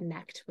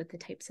connect with the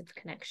types of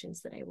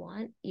connections that I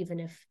want, even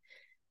if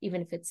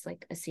it's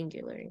like a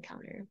singular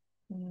encounter.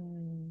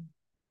 I'm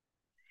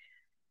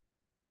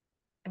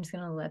just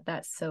going to let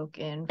that soak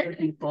in for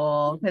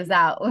people because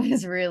that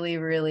was really,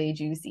 really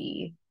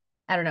juicy.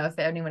 I don't know if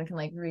anyone can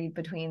like read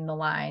between the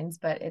lines,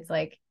 but it's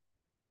like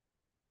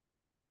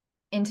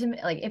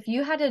intimate. Like if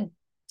you had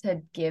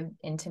to give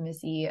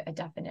intimacy a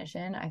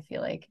definition, I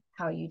feel like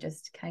how you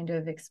just kind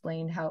of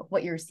explained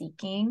what you're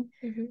seeking,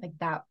 like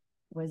that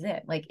was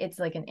it. Like it's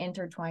like an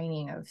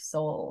intertwining of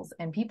souls,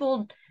 and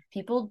people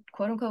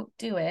quote unquote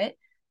do it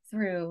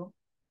through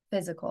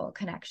physical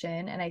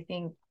connection. And I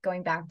think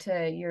going back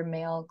to your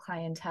male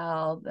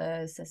clientele,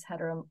 the cis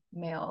hetero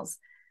males,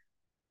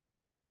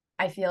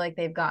 I feel like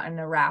they've gotten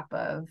a rap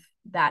of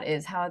that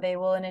is how they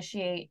will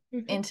initiate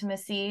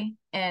intimacy.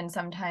 And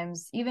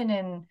sometimes even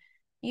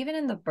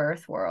in the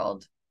birth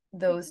world,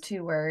 those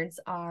two words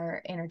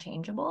are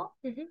interchangeable.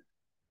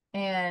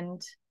 And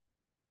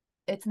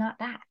it's not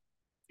that.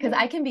 Because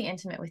I can be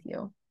intimate with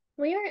you.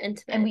 We are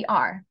intimate. And we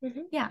are.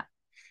 Yeah.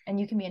 And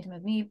you can be intimate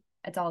with me.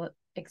 It's all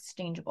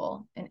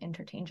exchangeable and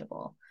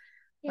interchangeable.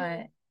 Yeah.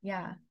 But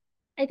yeah.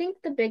 I think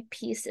the big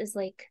piece is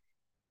like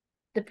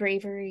the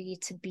bravery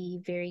to be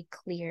very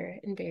clear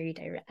and very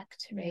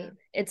direct, right?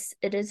 Yeah.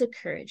 It is a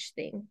courage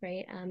thing,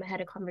 right? I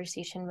had a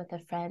conversation with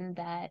a friend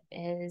that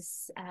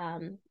is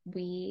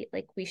we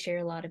share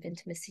a lot of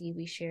intimacy,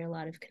 we share a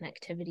lot of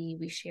connectivity,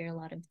 we share a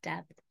lot of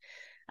depth.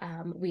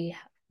 We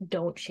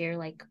don't share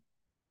like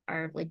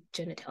our like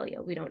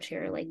genitalia, we don't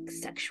share like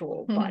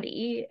sexual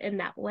body in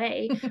that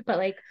way, but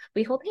like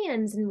we hold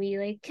hands and we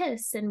like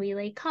kiss and we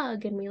like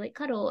hug and we like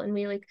cuddle and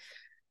we like,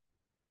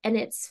 and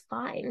it's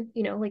fine,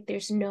 like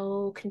there's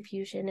no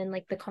confusion. And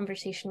like the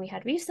conversation we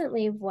had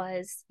recently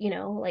was,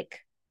 like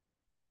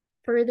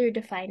further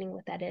defining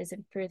what that is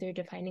and further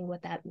defining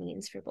what that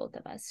means for both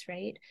of us,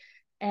 right?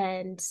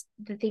 And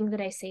the thing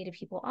that I say to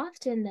people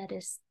often that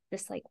is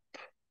this like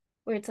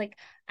where it's like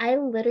I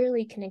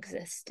literally can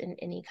exist in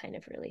any kind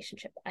of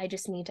relationship. I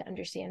just need to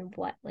understand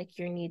what like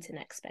your needs and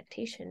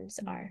expectations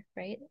are,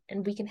 right?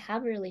 And we can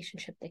have a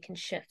relationship that can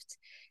shift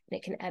and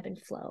it can ebb and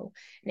flow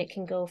and it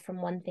can go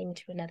from one thing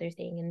to another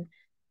thing and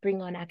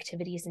bring on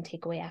activities and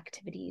take away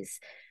activities.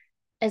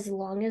 As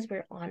long as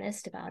we're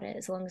honest about it,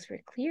 as long as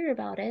we're clear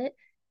about it,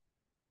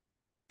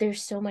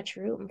 there's so much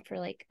room for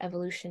like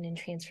evolution and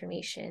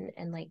transformation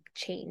and like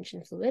change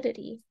and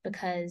fluidity,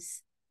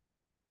 because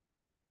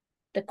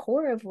the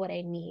core of what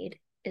I need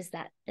is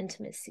that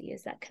intimacy,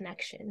 is that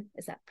connection,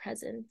 is that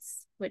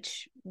presence,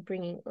 which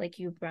bringing, like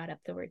you brought up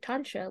the word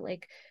tantra,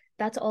 like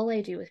that's all I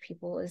do with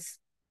people is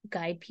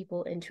guide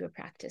people into a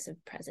practice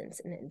of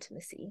presence and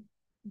intimacy.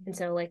 And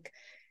so like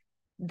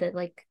the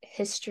like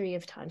history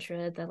of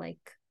tantra, the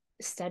like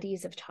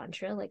studies of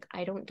tantra, like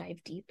I don't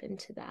dive deep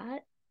into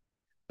that,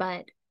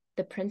 but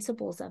the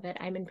principles of it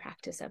I'm in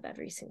practice of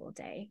every single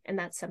day. And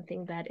that's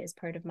something that is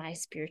part of my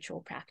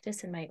spiritual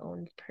practice and my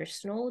own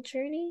personal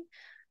journey,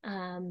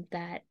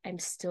 that I'm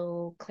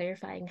still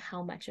clarifying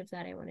how much of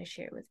that I want to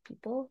share with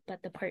people.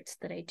 But the parts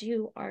that I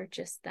do are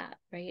just that,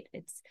 right?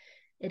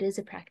 It is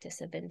a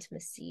practice of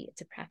intimacy.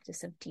 It's a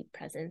practice of deep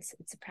presence.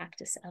 It's a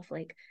practice of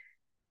like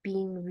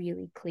being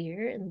really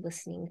clear and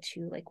listening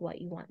to like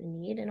what you want and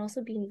need, and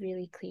also being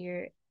really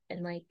clear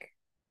and like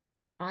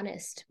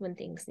honest when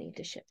things need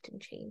to shift and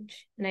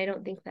change. And I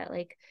don't think that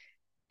like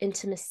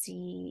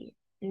intimacy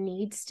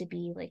needs to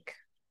be like,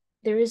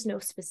 there is no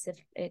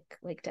specific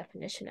like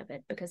definition of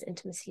it, because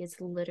intimacy is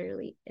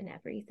literally in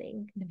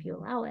everything if you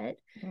allow it.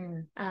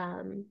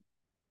 And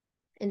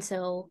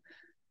so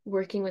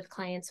working with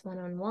clients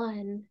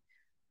one-on-one,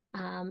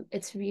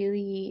 it's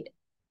really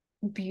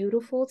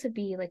beautiful to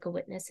be like a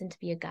witness and to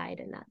be a guide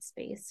in that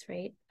space,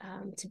 right?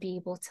 To be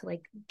able to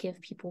like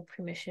give people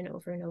permission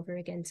over and over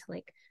again to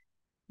like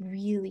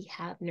really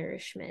have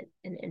nourishment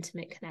and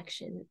intimate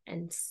connection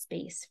and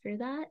space for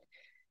that,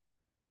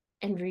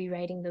 and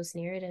rewriting those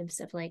narratives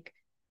of like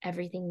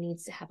everything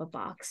needs to have a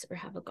box or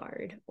have a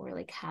guard or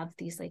like have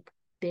these like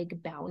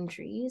big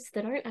boundaries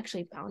that aren't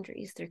actually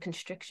boundaries, they're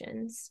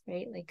constrictions,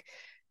 right? Like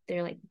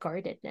they're like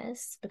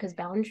guardedness, because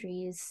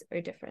boundaries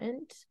are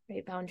different,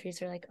 right?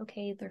 Boundaries are like,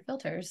 okay, they're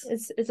filters.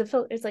 It's a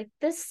filter. It's like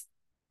this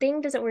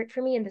thing doesn't work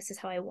for me and this is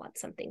how I want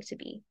something to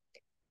be,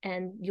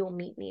 and you'll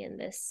meet me in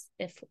this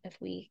if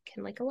we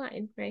can like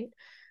align, right?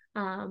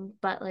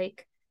 But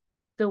like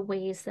the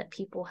ways that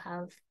people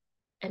have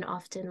and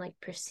often like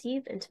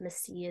perceive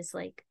intimacy as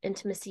like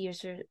intimacy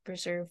is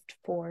reserved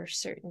for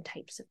certain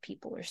types of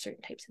people or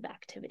certain types of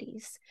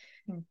activities.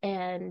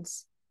 And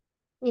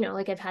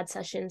like I've had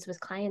sessions with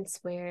clients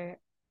where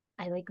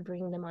I like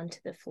bring them onto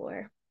the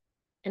floor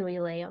and we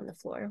lay on the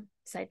floor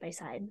side by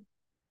side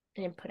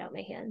and I put out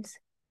my hands.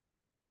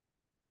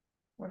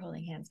 We're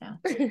holding hands now.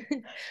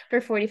 For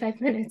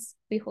 45 minutes,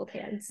 we hold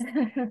hands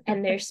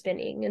and they're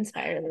spinning and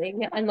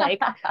spiraling and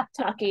like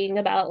talking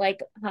about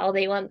like how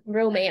they want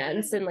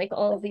romance and like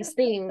all of these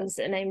things.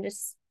 And I'm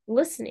just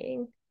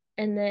listening.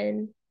 And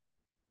then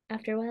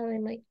after a while,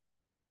 I'm like,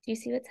 do you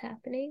see what's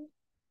happening?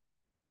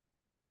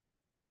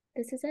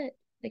 This is it.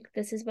 Like,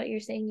 this is what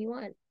you're saying you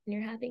want and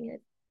you're having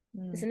it.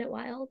 Isn't it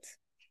wild?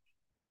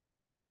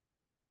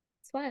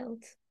 It's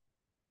wild.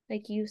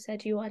 Like you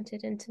said you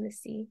wanted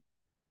intimacy.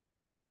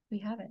 We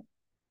have it.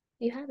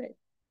 You have it.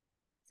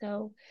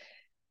 So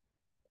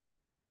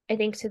I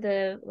think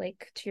to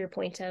your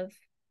point of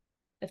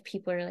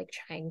people are like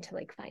trying to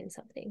like find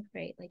something,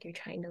 right? Like you're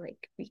trying to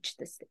like reach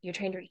this, you're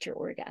trying to reach your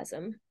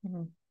orgasm.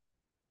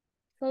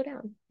 Slow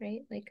down,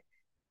 right? Like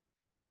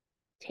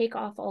take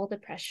off all the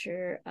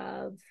pressure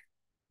of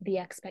the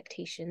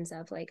expectations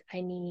of like,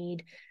 I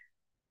need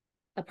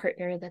a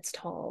partner that's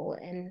tall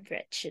and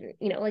rich and,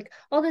 like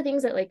all the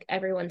things that like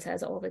everyone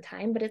says all the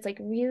time, but it's like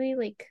really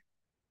like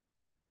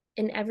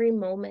in every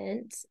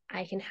moment,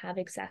 I can have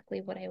exactly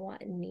what I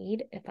want and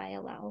need if I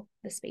allow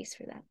the space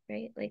for that,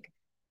 right? Like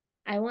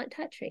I want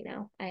touch right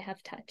now. I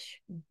have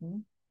touch.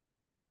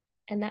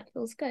 And that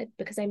feels good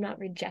because I'm not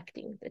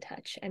rejecting the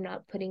touch. I'm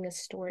not putting a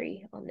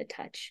story on the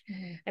touch.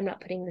 I'm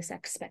not putting this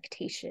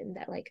expectation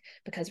that like,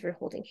 because we're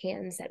holding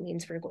hands, that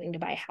means we're going to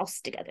buy a house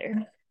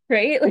together,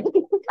 right? Like,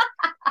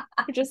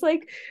 just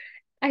like,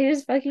 I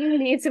just fucking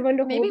need someone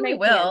to hold my hand. Maybe we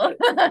will.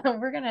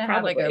 We're going to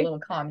have like a little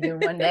commune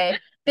one day.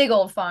 Big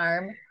old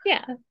farm.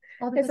 Yeah.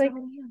 It's like,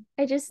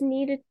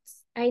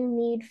 I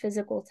need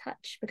physical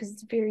touch because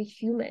it's very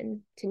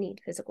human to need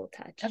physical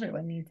touch.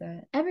 Everyone needs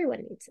it.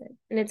 Everyone needs it.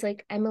 And it's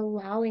like, I'm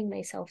allowing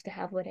myself to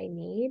have what I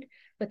need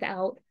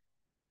without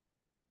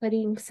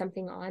putting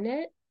something on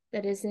it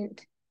that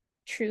isn't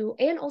true,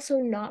 and also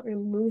not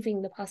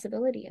removing the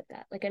possibility of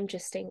that. Like I'm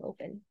just staying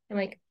open. I'm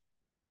like,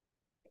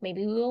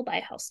 maybe we will buy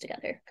a house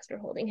together because we're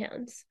holding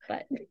hands,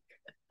 but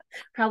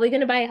probably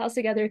going to buy a house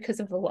together because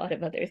of a lot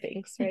of other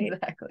things, right?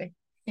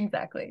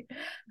 Exactly.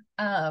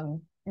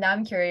 Now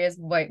I'm curious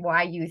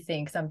why you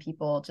think some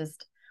people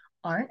just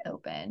aren't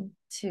open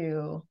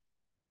to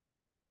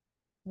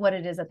what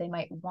it is that they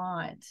might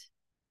want.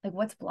 Like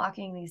what's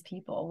blocking these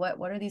people?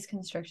 What are these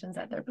constrictions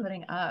that they're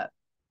putting up?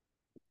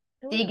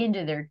 Dig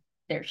into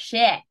their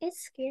shit.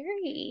 It's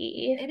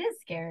scary. It is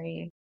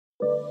scary.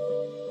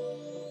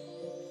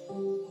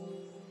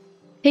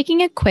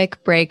 Taking a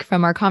quick break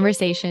from our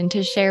conversation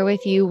to share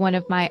with you one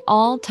of my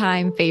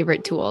all-time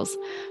favorite tools,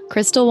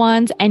 crystal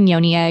wands and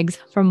yoni eggs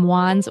from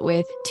Wands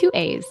with 2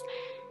 A's.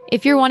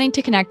 If you're wanting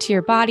to connect to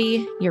your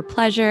body, your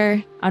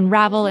pleasure,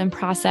 unravel and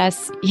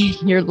process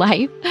your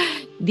life,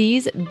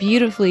 these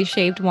beautifully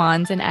shaped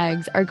wands and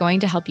eggs are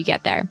going to help you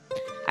get there.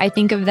 I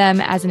think of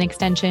them as an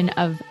extension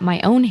of my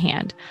own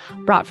hand,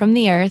 brought from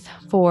the earth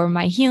for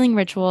my healing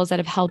rituals that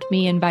have helped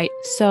me invite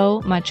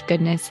so much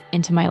goodness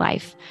into my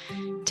life.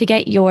 To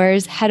get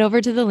yours, head over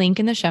to the link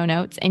in the show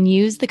notes and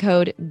use the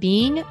code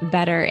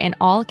BEINGBETTER in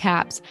all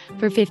caps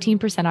for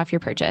 15% off your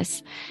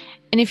purchase.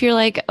 And if you're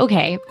like,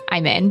 okay,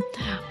 I'm in,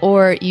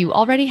 or you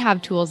already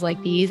have tools like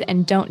these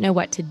and don't know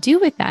what to do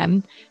with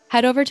them,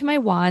 head over to my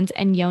Wands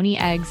and Yoni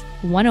Eggs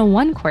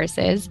 101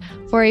 courses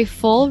for a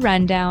full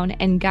rundown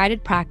and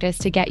guided practice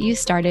to get you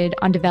started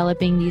on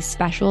developing these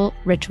special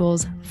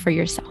rituals for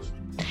yourself.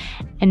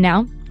 And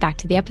now, back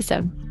to the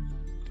episode.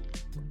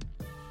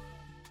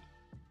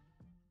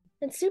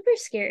 It's super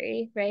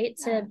scary, right?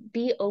 Yeah. To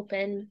be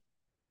open.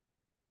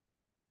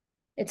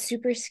 It's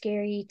super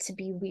scary to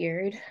be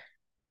weird,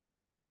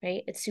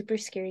 right? It's super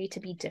scary to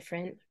be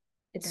different.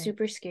 It's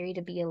super scary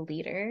to be a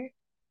leader.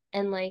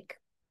 And like,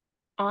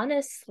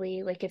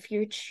 honestly, like if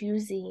you're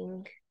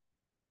choosing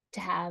to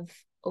have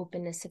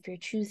openness, if you're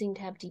choosing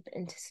to have deep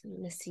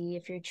intimacy,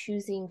 if you're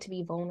choosing to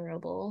be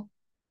vulnerable,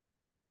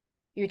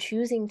 you're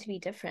choosing to be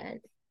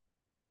different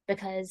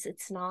because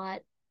it's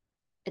not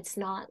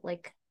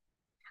like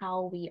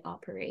how we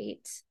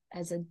operate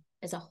as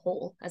a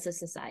whole, as a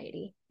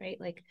society, right?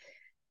 Like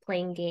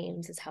playing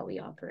games is how we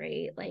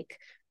operate, like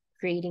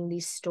creating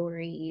these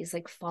stories,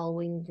 like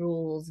following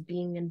rules,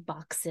 being in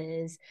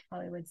boxes,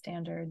 Hollywood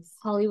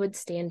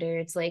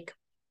standards, like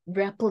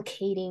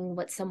replicating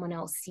what someone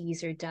else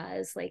sees or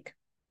does, like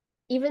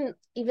even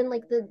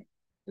like the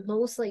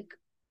most like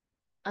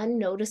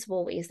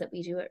unnoticeable ways that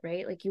we do it,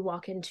 right? Like you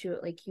walk into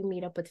it, like you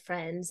meet up with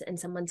friends and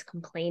someone's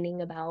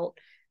complaining about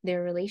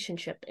their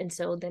relationship, and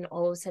so then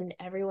all of a sudden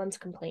everyone's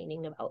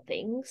complaining about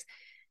things,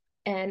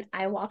 and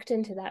I walked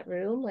into that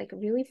room like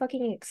really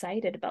fucking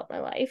excited about my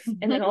life,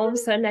 and then all of a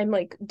sudden I'm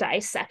like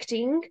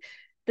dissecting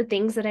the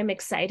things that I'm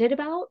excited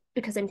about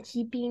because I'm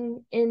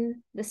keeping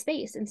in the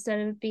space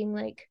instead of being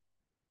like,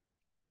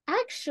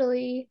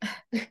 actually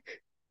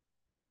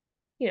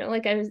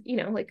like I was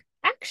like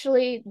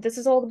actually, this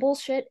is all the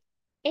bullshit.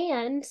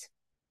 And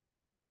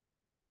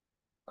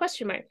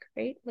question mark,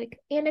 right? Like,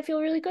 and I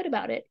feel really good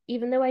about it,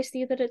 even though I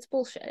see that it's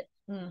bullshit.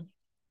 Mm.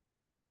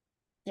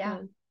 Yeah.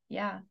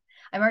 Yeah.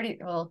 I'm already,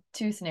 well,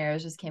 two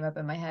scenarios just came up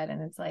in my head,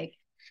 and it's like,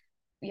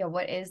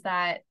 what is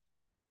that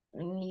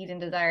need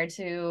and desire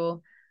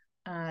to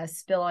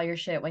spill all your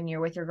shit when you're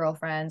with your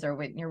girlfriends or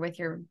when you're with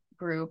your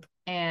group?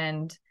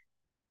 And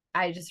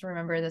I just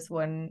remember this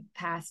one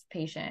past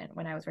patient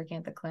when I was working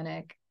at the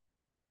clinic.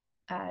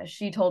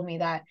 She told me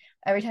that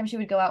every time she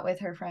would go out with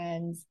her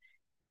friends,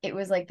 it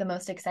was like the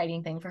most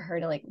exciting thing for her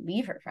to like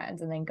leave her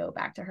friends and then go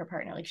back to her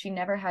partner. Like she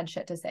never had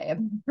shit to say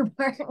about her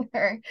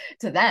partner,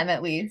 to them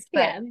at least. But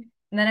Yeah. and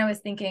then I was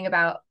thinking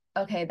about,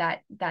 okay,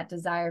 that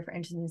desire for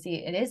intimacy,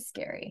 it is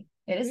scary.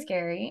 It is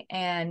scary.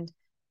 And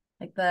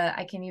like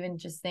I can even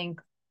just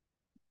think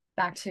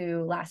back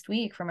to last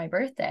week for my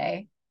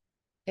birthday.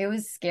 It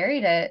was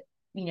scary to,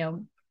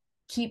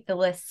 keep the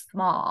list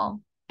small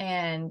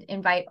and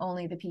invite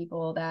only the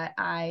people that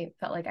I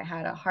felt like I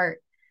had a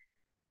heart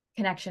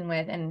connection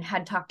with and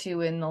had talked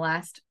to in the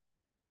last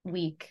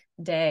week,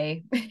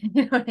 day.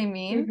 You know what I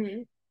mean?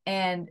 Mm-hmm.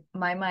 And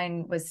my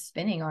mind was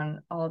spinning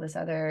on all this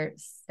other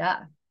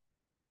stuff.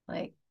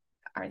 Like,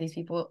 are these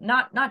people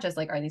not just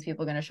like, are these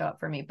people going to show up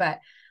for me, but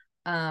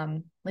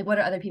like, what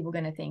are other people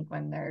going to think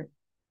when they're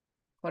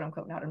quote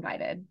unquote not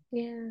invited?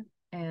 Yeah.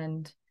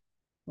 And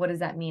what does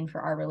that mean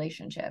for our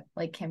relationship?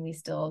 Like, can we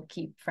still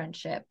keep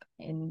friendship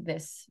in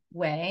this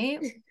way?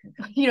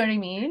 You know what I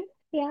mean?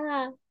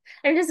 Yeah.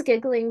 I'm just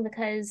giggling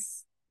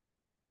because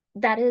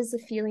that is a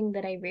feeling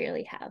that I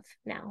rarely have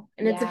now.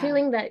 And it's a Yeah.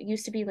 feeling that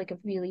used to be like a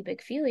really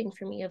big feeling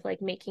for me of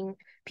like making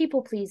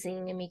people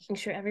pleasing and making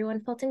sure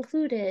everyone felt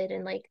included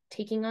and like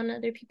taking on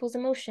other people's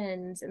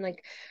emotions and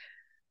like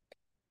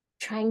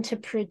trying to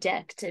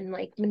predict and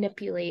like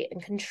manipulate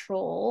and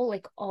control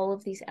like all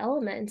of these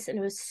elements. And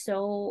it was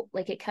so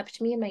like it kept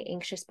me in my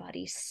anxious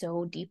body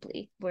so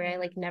deeply where I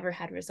like never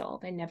had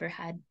resolve. I never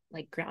had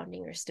like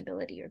grounding or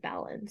stability or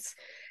balance.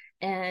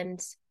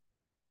 And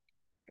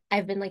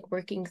I've been like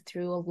working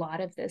through a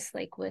lot of this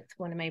like with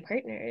one of my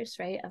partners,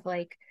 right? Of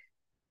like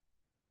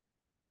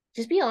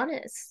just be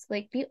honest.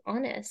 Like be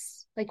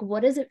honest. Like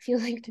what does it feel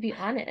like to be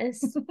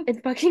honest?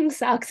 It fucking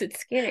sucks. It's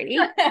scary.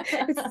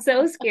 It's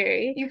so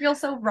scary. You feel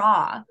so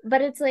raw.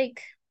 But it's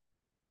like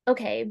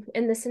okay,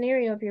 in the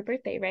scenario of your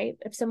birthday, right?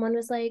 If someone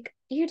was like,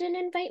 "You didn't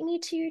invite me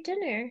to your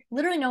dinner."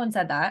 Literally no one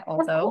said that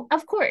also.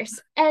 Of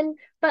course. And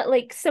but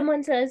like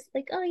someone says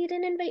like, "Oh, you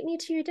didn't invite me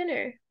to your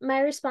dinner." My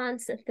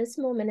response at this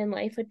moment in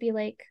life would be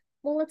like,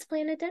 "Well, let's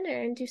plan a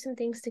dinner and do some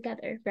things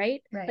together,"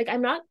 right? Right. Like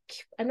I'm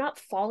not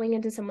falling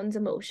into someone's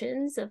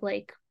emotions of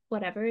like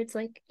whatever. It's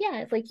like,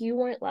 yeah, if like you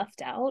weren't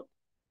left out,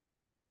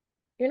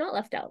 you're not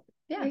left out.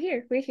 Yeah. We're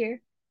here. We're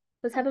here.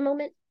 Let's have a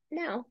moment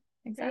now.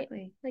 Exactly.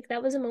 Right? Like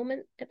that was a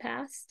moment, it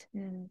passed.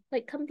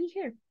 Like come be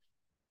here.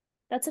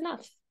 That's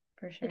enough.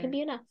 For sure. It can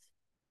be enough.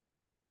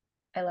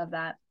 I love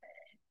that.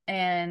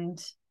 And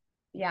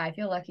yeah, I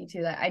feel lucky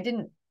too that I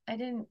didn't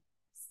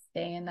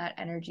stay in that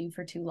energy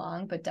for too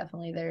long, but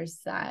definitely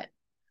there's that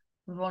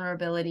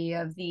vulnerability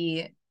of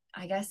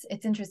I guess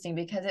it's interesting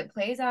because it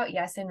plays out,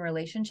 yes, in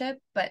relationship,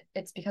 but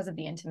it's because of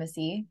the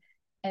intimacy,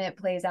 and it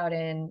plays out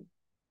in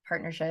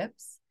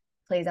partnerships,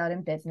 plays out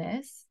in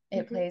business,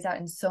 it plays out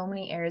in so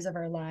many areas of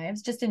our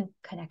lives, just in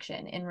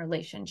connection, in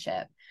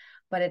relationship.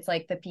 But it's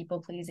like the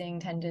people pleasing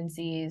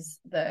tendencies,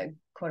 the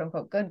quote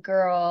unquote good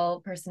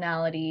girl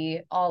personality,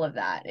 all of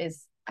that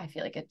is, I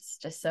feel like it's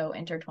just so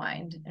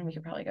intertwined, and we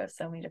could probably go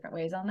so many different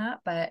ways on that.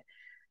 But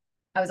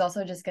I was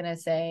also just going to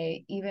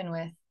say, even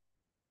with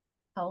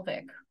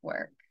pelvic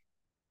work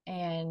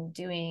and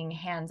doing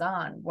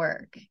hands-on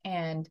work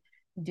and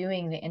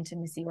doing the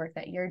intimacy work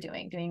that you're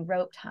doing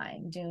rope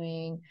time,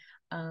 doing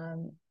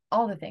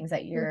all the things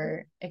that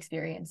you're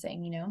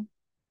experiencing,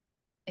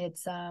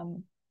 it's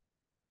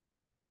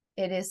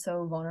it is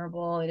so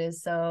vulnerable, it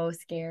is so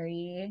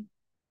scary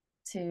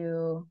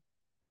to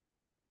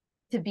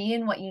be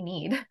in what you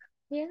need.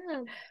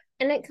 Yeah.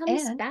 And it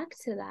comes back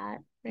to that,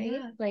 right?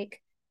 Yeah.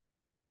 Like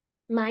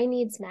my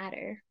needs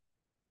matter.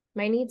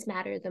 My needs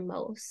matter the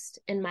most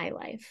in my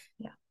life.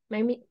 Yeah.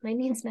 My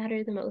needs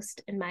matter the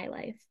most in my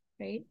life,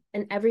 right?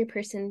 And every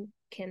person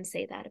can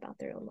say that about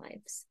their own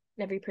lives.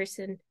 And every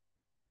person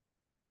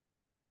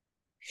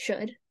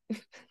should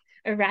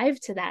arrive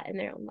to that in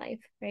their own life,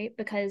 right?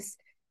 Because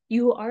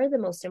you are the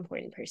most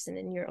important person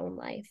in your own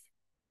life.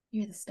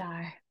 You're the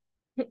star.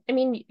 I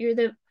mean, you're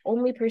the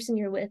only person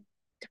you're with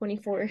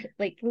 24,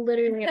 like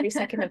literally every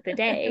second of the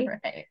day.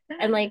 Right.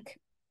 And like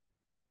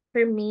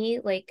for me,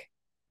 like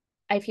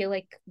I feel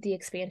like the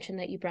expansion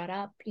that you brought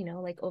up,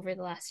 like over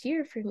the last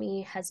year for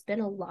me has been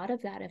a lot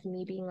of that of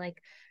me being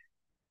like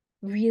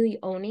really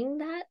owning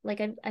that.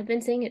 Like I've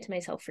been saying it to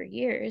myself for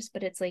years,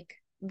 but it's like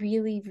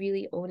really,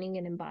 really owning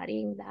and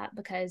embodying that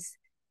because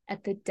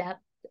at the depth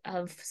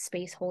of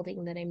space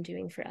holding that I'm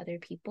doing for other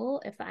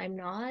people, if I'm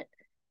not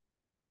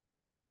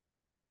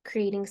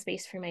creating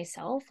space for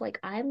myself, like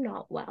I'm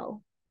not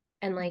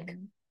and like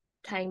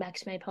tying back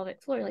to my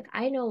pelvic floor, like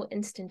I know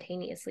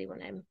instantaneously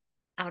when I'm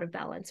out of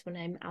balance, when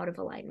I'm out of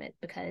alignment,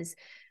 because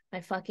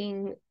my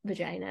fucking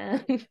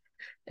vagina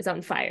is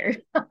on fire.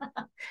 And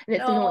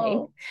it's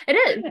annoying. It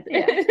is.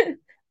 Yeah.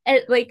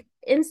 It, like,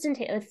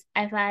 instantaneous.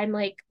 If I'm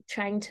like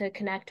trying to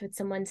connect with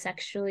someone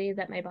sexually,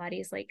 that my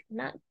body's like,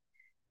 not,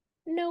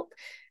 nope,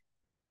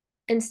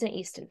 instant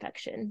yeast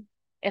infection.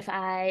 If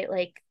I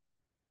like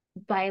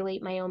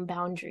violate my own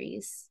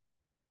boundaries,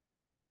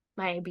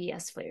 my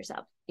IBS flares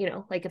up.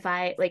 Like, if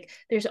I like,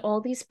 there's all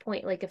these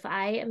point, like, if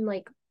I am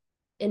like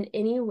in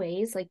any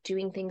ways like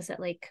doing things that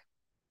like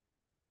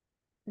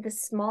the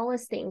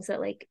smallest things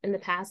that like in the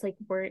past like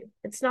were,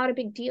 it's not a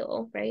big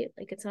deal, right?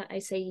 Like, it's not, I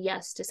say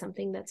yes to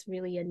something that's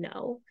really a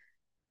no,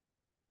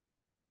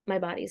 my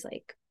body's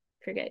like,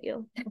 forget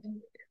you.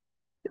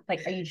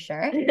 Like, are you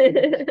sure?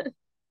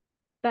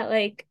 But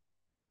like,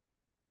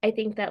 I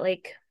think that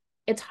like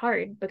it's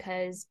hard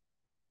because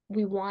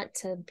we want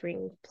to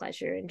bring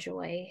pleasure and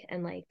joy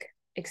and like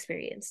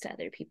experience to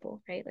other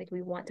people, right? Like,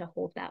 we want to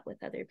hold that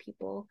with other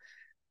people,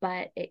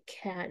 but it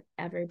can't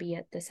ever be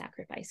at the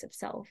sacrifice of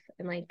self.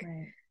 And like,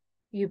 right.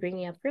 You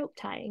bringing up rope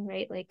tying,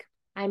 right? Like,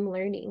 I'm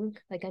learning,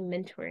 like, I'm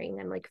mentoring,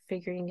 I'm like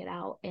figuring it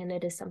out, and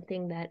it is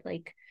something that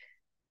like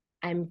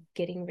I'm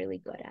getting really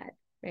good at,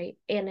 right?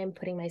 And I'm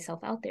putting myself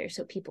out there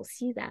so people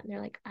see that and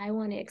they're like, I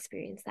want to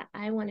experience that,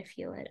 I want to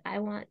feel it, I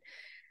want.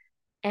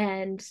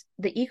 And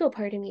the ego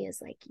part of me is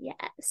like,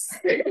 yes.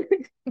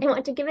 I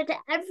want to give it to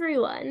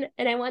everyone,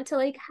 and I want to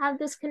like have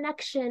this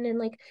connection and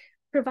like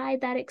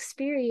provide that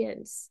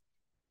experience.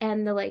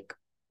 And the like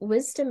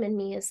wisdom in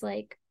me is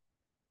like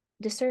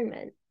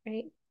discernment,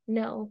 right?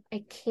 No,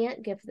 I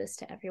can't give this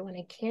to everyone,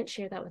 I can't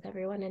share that with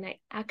everyone, and I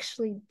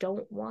actually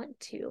don't want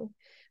to,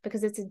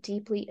 because it's a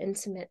deeply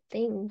intimate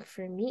thing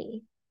for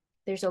me.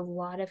 There's a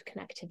lot of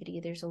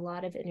connectivity, there's a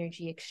lot of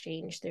energy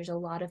exchange, there's a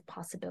lot of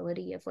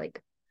possibility of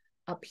like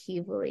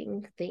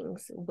upheavaling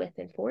things with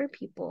and for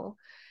people.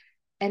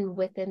 And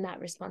within that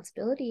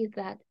responsibility,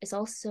 that is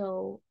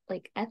also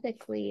like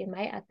ethically, in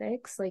my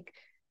ethics, like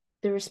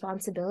the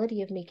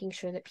responsibility of making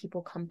sure that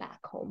people come back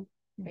home,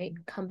 right?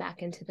 Come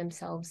back into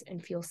themselves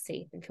and feel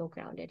safe and feel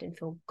grounded and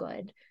feel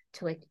good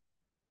to like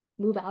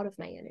move out of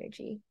my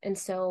energy. And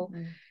so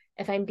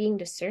if I'm being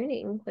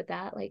discerning with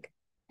that, like,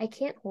 I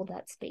can't hold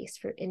that space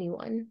for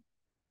anyone.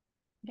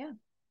 Yeah.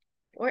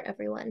 Or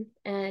everyone.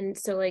 And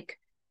so like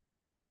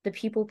the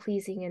people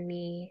pleasing in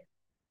me,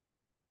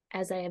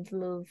 as I have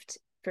moved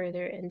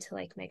further into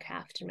like my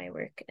craft and my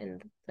work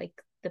and like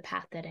the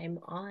path that I'm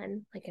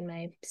on, like in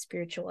my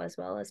spiritual as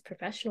well as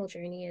professional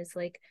journey, is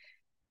like,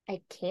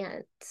 I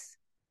can't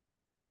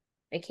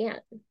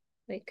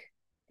like,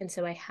 and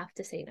so I have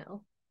to say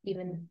no,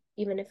 even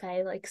if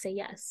I like say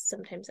yes,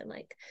 sometimes I'm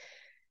like,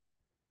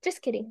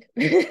 just kidding.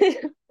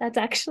 That's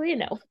actually a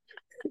no.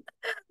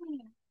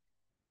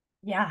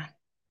 Yeah.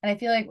 And I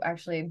feel like,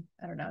 actually,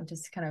 I don't know,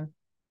 just kind of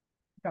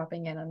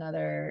dropping in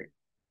another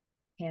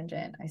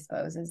tangent, I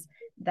suppose, is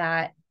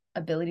that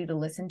ability to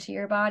listen to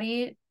your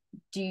body.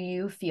 Do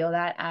you feel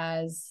that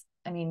as,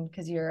 I mean,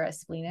 because you're a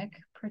splenic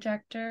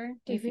projector,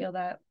 do you feel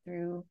that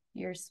through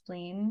your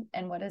spleen?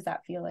 And what does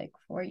that feel like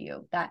for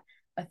you? That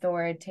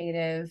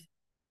authoritative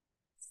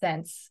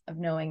sense of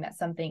knowing that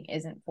something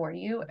isn't for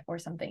you or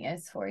something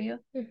is for you?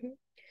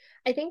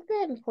 I think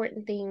the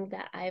important thing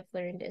that I've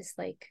learned is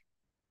like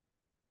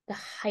the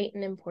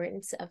heightened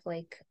importance of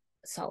like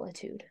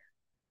solitude,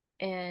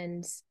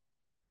 and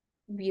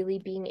really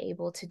being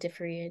able to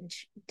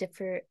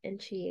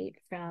differentiate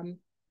from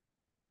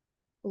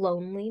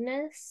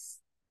loneliness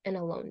and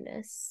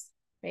aloneness,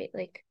 right?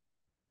 Like,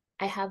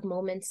 I have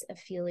moments of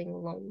feeling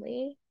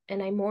lonely,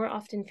 and I more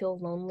often feel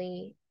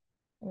lonely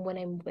when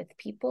I'm with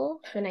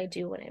people than I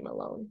do when I'm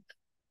alone.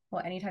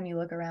 Well, anytime you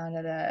look around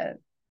at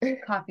a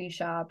coffee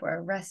shop or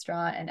a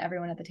restaurant and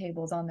everyone at the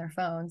table is on their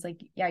phones, like,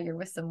 yeah, you're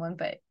with someone,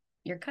 but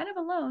you're kind of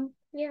alone.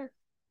 Yeah.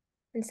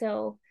 And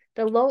so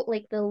the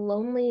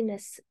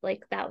loneliness,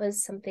 like, that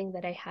was something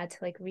that I had to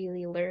like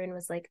really learn,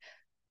 was like,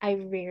 I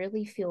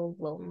rarely feel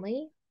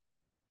lonely,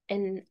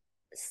 and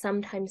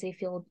sometimes I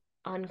feel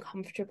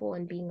uncomfortable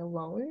in being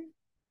alone,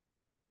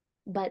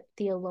 but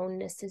the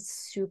aloneness is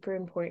super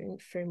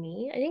important for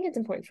me. I think it's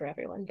important for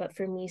everyone, but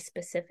for me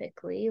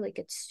specifically, like,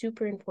 it's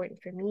super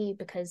important for me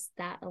because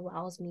that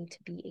allows me to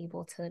be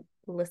able to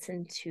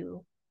listen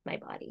to my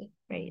body,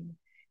 right?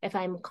 If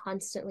I'm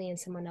constantly in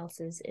someone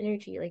else's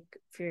energy, like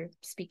for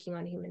speaking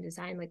on human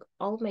design, like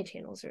all of my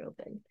channels are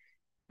open.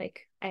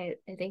 Like, I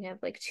think I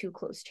have like 2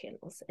 closed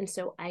channels, and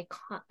so I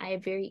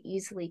very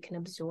easily can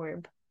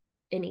absorb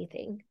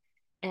anything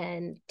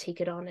and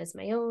take it on as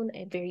my own.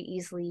 I very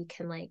easily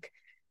can like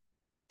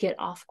get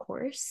off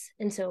course.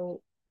 And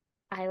so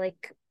I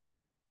like,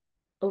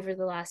 over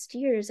the last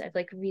years, I've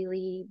like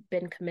really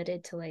been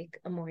committed to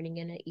like a morning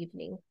and an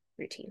evening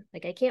routine.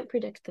 Like, I can't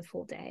predict the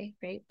full day,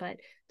 right? But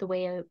the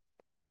way I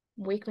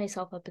wake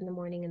myself up in the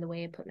morning and the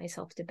way I put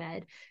myself to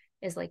bed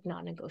is like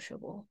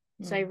non-negotiable.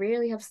 So I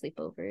rarely have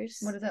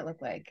sleepovers. What does that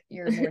look like,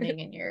 your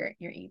morning and your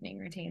evening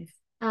routine?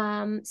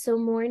 So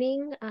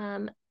morning,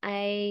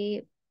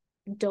 I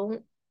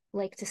don't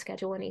like to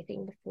schedule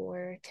anything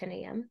before 10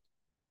 a.m.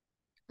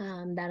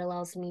 That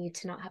allows me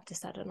to not have to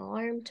set an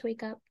alarm to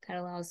wake up. That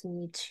allows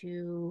me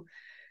to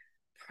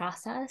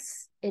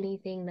process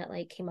anything that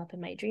like came up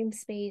in my dream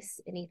space,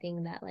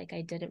 anything that like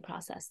I didn't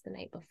process the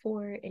night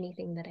before,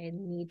 anything that I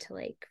need to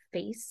like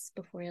face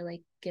before I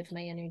like give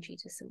my energy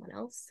to someone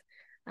else.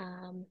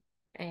 um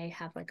I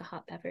have like a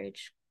hot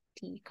beverage,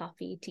 tea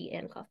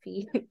and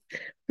coffee,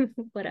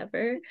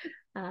 whatever.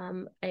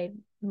 I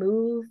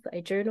move,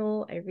 I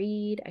journal, I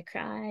read, I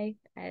cry,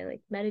 I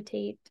like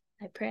meditate,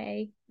 I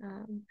pray.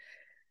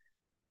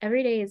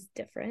 Every day is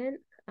different,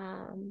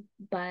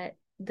 but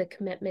the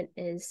commitment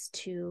is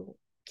to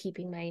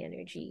keeping my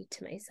energy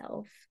to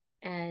myself.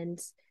 And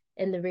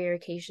in the rare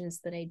occasions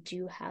that I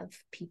do have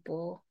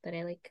people that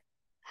I like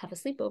have a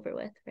sleepover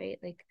with, right?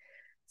 Like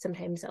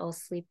sometimes I'll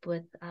sleep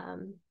with,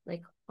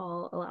 like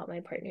I'll allow my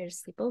partner to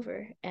sleep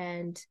over.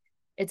 And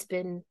it's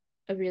been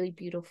a really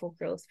beautiful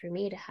growth for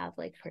me to have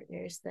like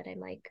partners that I'm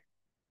like,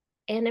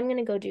 and I'm going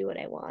to go do what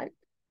I want.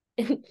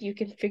 And you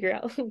can figure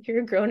out,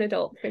 you're a grown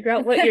adult, figure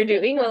out what you're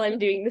doing while I'm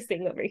doing this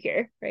thing over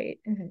here, right?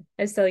 Mm-hmm.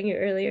 I was telling you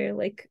earlier,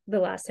 like the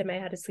last time I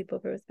had a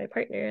sleepover with my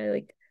partner, I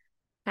like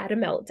had a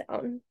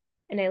meltdown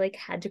and I like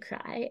had to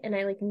cry and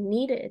I like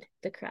needed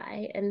the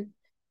cry. And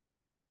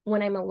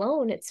when I'm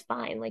alone, it's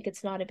fine. Like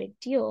it's not a big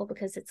deal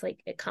because it's like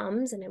it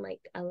comes and I'm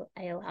like,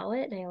 I allow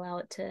it and I allow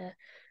it to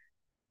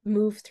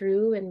move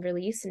through and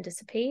release and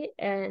dissipate,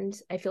 and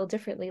I feel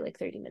differently like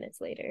 30 minutes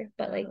later.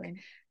 But totally. Like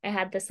I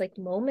had this like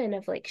moment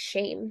of like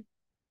shame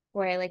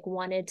where I like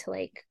wanted to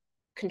like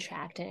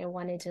contract and I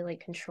wanted to like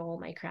control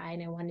my cry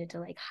and I wanted to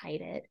like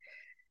hide it.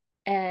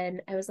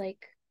 And I was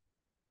like,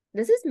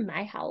 this is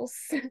my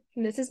house.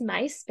 This is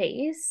my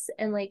space.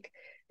 And like,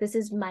 this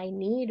is my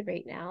need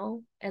right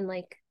now. And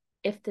like,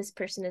 if this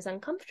person is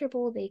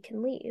uncomfortable, they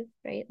can leave,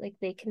 right? Like,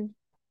 they can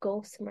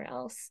go somewhere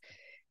else.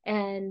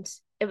 And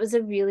it was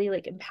a really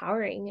like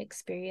empowering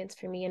experience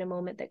for me in a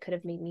moment that could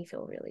have made me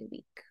feel really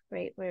weak,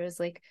 right? Where it was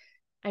like,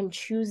 I'm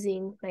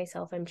choosing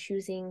myself, I'm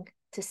choosing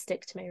to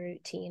stick to my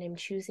routine, I'm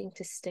choosing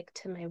to stick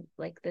to my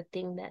like the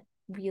thing that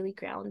really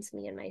grounds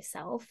me in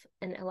myself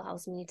and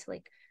allows me to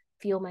like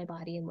feel my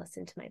body and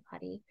listen to my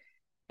body.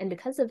 And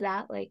because of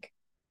that, like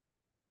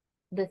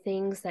the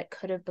things that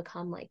could have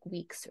become like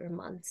weeks or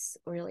months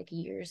or like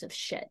years of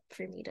shit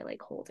for me to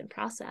like hold and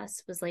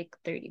process was like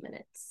 30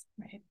 minutes.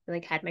 Right. I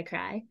like had my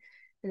cry.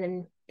 And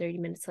then 30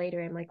 minutes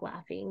later, I'm like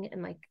laughing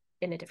and like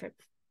in a different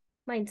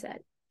mindset.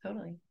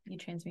 Totally. You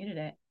transmuted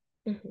it.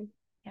 Mm-hmm.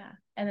 Yeah.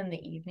 And then the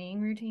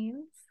evening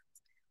routines?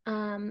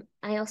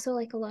 I also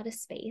like a lot of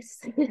space.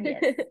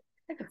 Yes.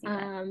 I could see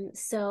that.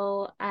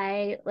 So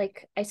I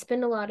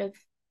spend a lot of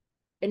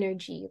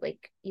energy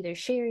like either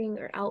sharing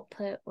or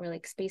output or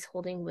like space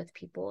holding with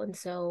people. And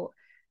so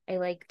I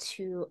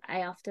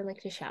often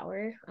like to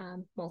shower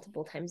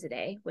multiple times a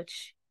day,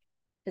 which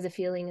is a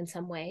feeling in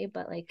some way,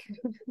 but like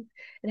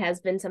it has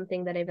been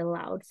something that I've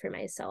allowed for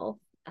myself,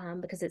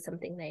 because it's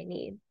something that I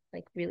need,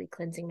 like really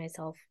cleansing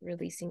myself,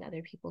 releasing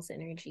other people's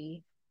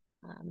energy,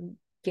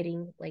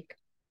 getting like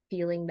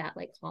feeling that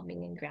like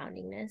calming and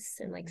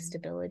groundingness and like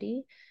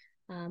stability,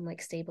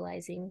 like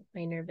stabilizing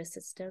my nervous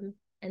system.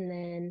 And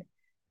then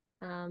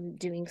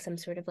doing some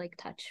sort of like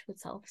touch with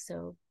self.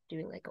 So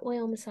doing like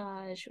oil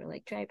massage or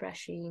like dry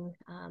brushing,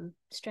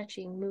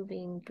 stretching,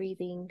 moving,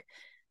 breathing,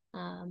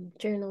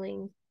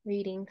 journaling,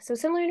 reading. So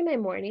similar to my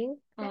morning,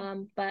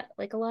 but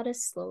like a lot of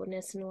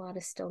slowness and a lot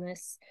of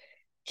stillness,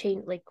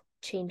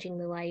 changing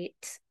the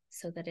light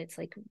so that it's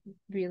like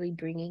really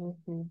bringing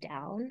me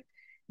down.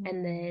 Mm-hmm.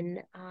 And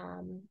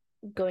then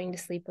going to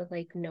sleep with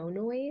like no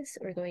noise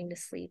or going to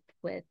sleep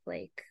with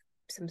like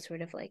some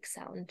sort of like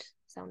sound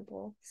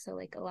bowl. So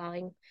like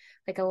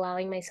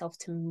allowing myself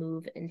to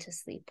move into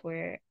sleep,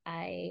 where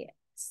I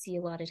see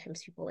a lot of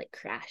times people like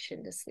crash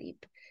into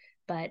sleep,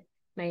 but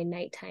my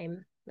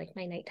nighttime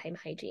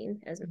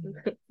hygiene, as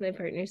my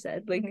partner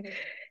said, like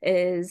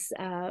is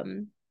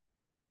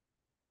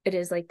it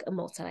is like a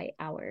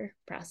multi-hour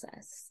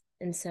process.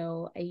 And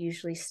so I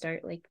usually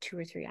start like 2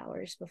 or 3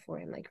 hours before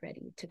I'm like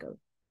ready to go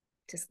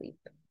to sleep.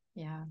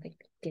 Yeah. Like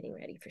getting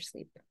ready for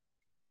sleep.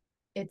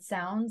 It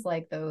sounds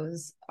like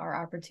those are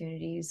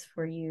opportunities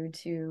for you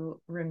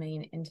to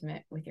remain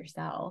intimate with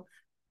yourself.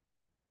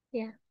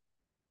 Yeah.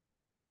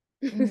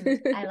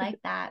 I like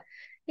that.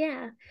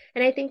 Yeah.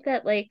 And I think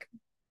that like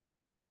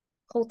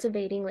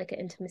cultivating like an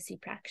intimacy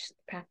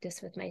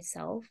practice with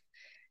myself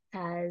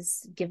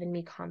has given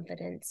me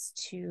confidence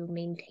to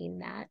maintain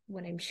that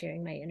when I'm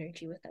sharing my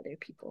energy with other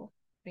people,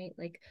 right?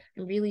 Like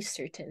I'm really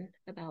certain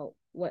about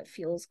what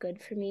feels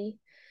good for me.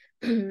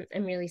 I'm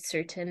really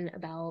certain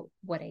about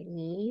what I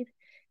need.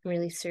 I'm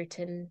really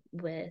certain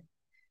with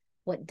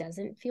what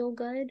doesn't feel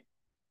good,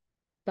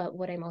 but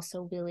what I'm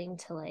also willing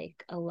to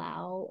like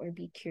allow or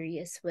be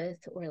curious with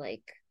or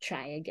like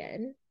try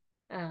again.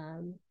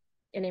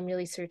 And I'm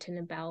really certain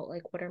about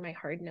like what are my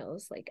hard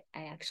no's. Like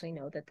I actually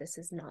know that this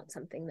is not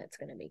something that's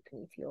going to make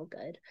me feel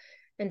good.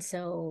 And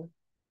so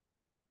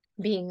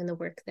being in the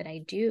work that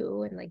I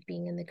do and like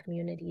being in the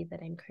community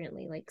that I'm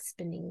currently like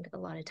spending a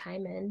lot of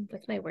time in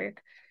with my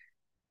work,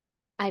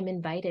 I'm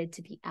invited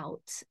to be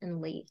out and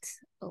late,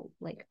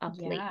 like up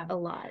late a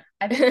lot.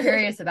 I've been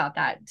curious about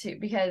that too,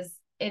 because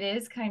it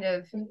is kind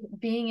of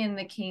being in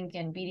the kink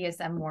and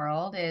BDSM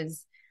world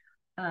is,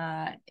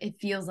 it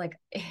feels like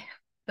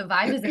the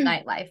vibe is a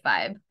nightlife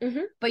vibe,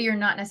 but you're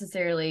not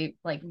necessarily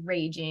like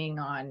raging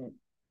on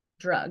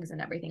drugs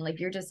and everything. Like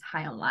you're just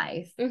high on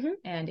life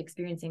and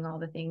experiencing all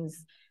the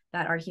things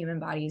that our human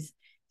bodies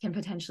can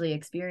potentially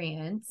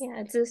experience. Yeah,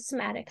 it's a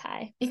somatic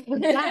high.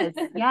 Yes,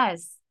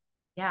 yes.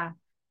 Yeah.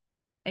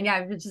 And yeah,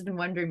 I've just been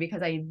wondering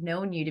because I've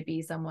known you to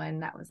be someone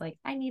that was like,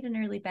 I need an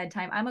early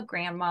bedtime. I'm a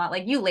grandma.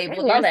 Like you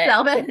labeled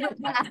yourself.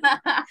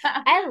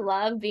 I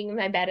love being in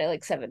my bed at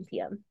like 7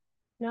 p.m.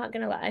 Not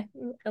gonna lie.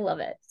 I love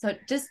it. So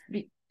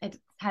it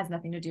has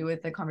nothing to do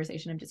with the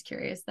conversation. I'm just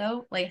curious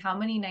though. Like how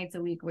many nights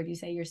a week would you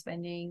say you're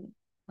spending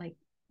like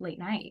late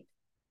night?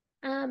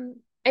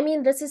 I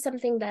mean, this is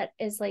something that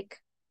is like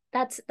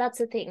that's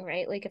the thing,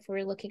 right? Like if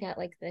we're looking at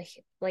like the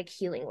like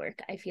healing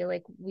work, I feel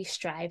like we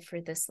strive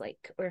for this,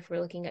 like, or if we're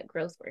looking at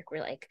growth work,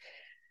 we're like,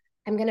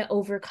 I'm gonna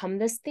overcome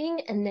this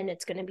thing and then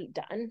it's gonna be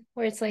done.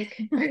 Where it's like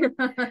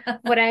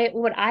what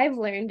I've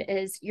learned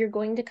is you're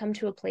going to come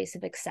to a place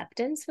of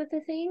acceptance with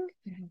the thing,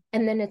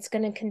 and then it's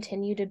gonna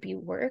continue to be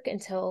work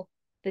until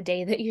the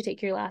day that you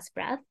take your last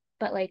breath.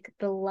 But like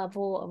the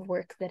level of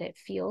work that it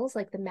feels,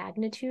 like the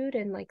magnitude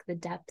and like the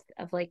depth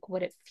of like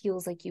what it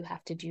feels like you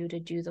have to do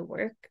the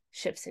work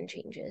shifts and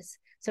changes.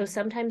 So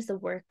sometimes the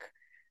work,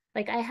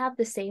 like I have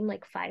the same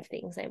like 5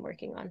 things I'm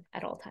working on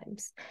at all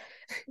times.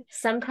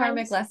 Sometimes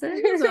karmic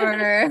lessons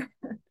or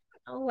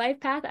a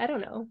life path, I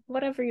don't know,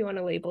 whatever you want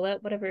to label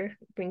it, whatever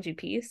brings you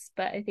peace.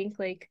 But I think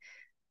like,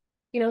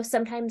 you know,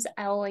 sometimes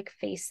I'll like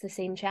face the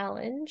same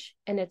challenge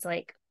and it's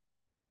like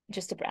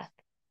just a breath.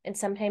 And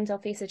sometimes I'll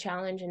face a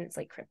challenge and it's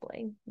like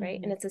crippling, right?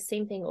 And it's the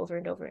same thing over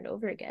and over and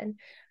over again.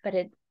 But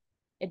it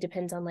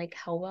depends on like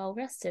how well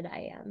rested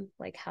I am,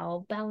 like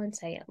how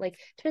balanced I am. Like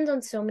depends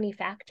on so many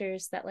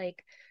factors that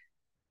like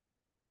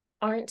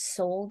aren't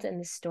sold in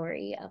the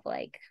story of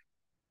like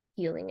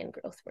healing and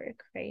growth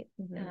work, right?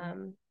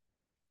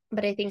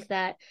 But I think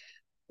that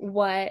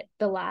what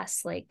the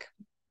last like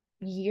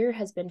year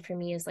has been for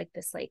me is like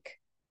this like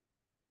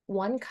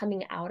one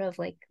coming out of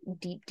like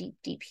deep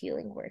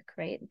healing work,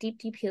 right?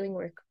 Deep healing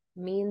work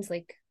means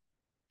like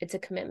it's a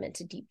commitment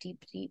to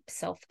deep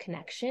self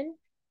connection,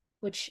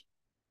 which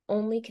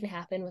only can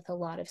happen with a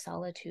lot of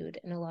solitude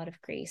and a lot of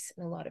grace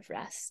and a lot of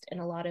rest and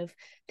a lot of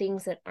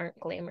things that aren't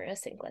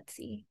glamorous and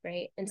glitzy,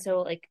 right? And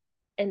so like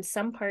in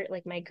some part,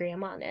 like my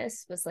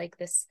grandma-ness was like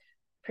this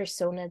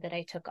persona that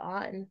I took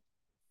on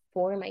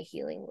for my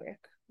healing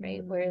work,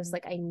 right? Whereas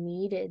like I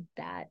needed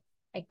that.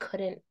 I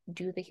couldn't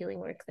do the healing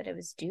work that I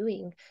was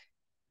doing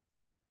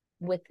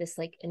with this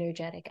like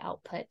energetic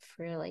output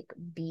for like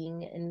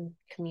being in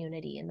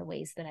community in the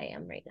ways that I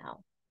am right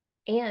now.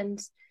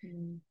 And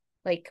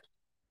like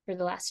for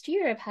the last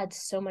year, I've had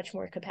so much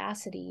more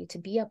capacity to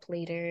be up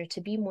later,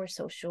 to be more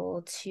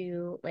social,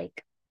 to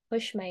like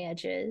push my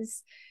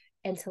edges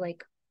and to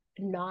like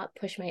not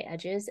push my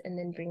edges and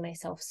then bring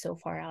myself so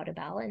far out of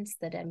balance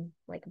that I'm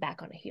like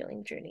back on a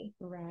healing journey.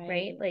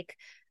 Right. Like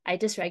I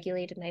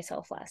dysregulated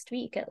myself last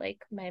week at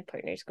like my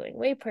partner's going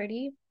away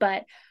party,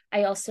 but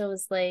I also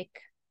was like,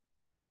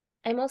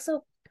 I'm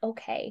also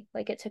okay.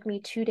 Like it took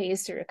me 2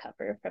 days to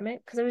recover from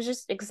it because I was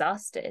just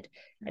exhausted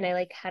and I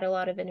like had a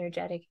lot of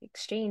energetic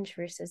exchange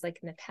versus like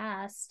in the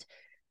past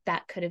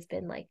that could have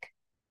been like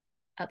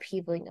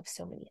upheavaling of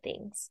so many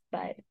things.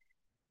 But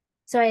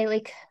so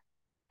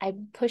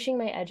I'm pushing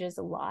my edges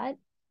a lot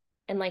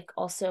and like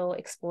also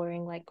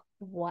exploring like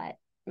what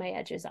my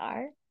edges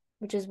are,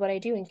 which is what I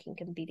do in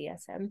kink and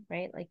BDSM,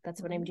 right? Like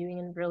that's what I'm doing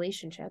in a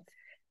relationship.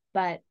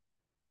 But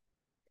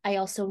I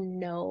also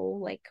know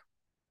like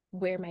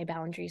where my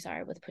boundaries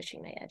are with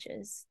pushing my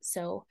edges.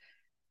 So,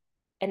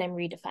 and I'm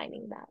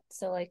redefining that.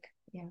 So like,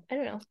 I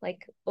don't know,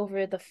 like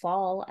over the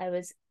fall, I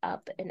was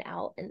up and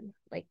out and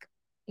like,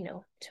 you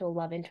know, to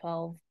 11,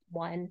 12,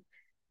 1,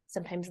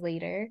 sometimes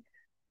later,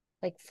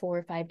 like 4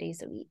 or 5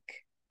 days a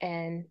week.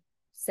 And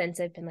since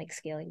I've been like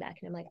scaling back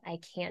and I'm like, I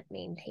can't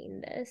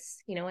maintain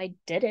this, you know, I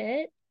did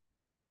it.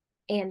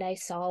 And I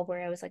saw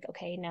where I was like,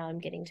 okay, now I'm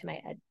getting to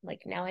my edge.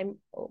 Like now I'm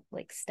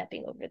like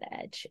stepping over the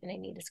edge and I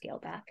need to scale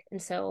back.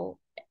 And so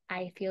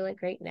I feel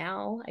like right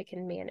now I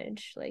can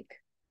manage like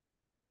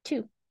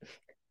two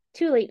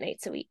late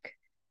nights a week.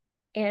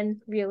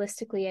 And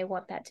realistically, I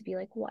want that to be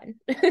like 1.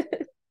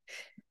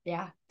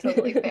 Yeah,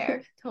 totally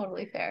fair.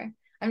 Totally fair.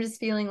 I'm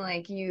just feeling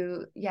like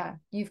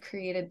you've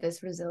created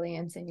this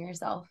resilience in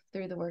yourself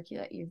through the work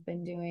that you've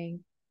been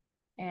doing.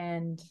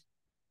 And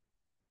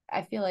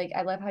I feel like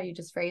I love how you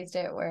just phrased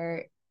it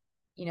where,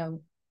 you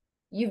know,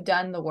 you've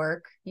done the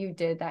work, you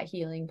did that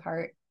healing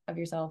part of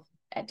yourself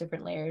at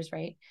different layers,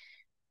 right?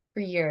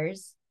 For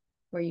years,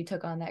 where you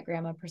took on that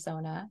grandma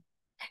persona.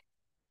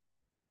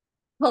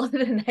 Well,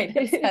 the night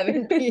at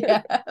 7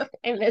 p.m.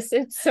 I miss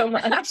it so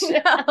much.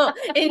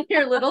 In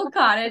your little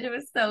cottage. It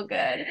was so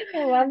good.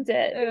 I loved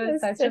it. It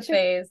was such a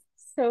phase.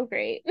 So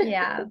great.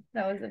 Yeah,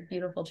 that was a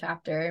beautiful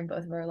chapter in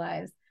both of our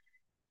lives.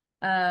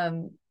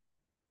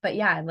 But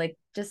yeah, like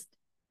just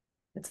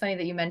It's funny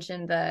that you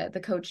mentioned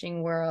the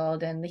coaching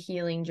world and the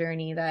healing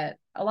journey that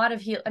a lot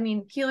of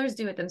healers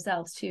do it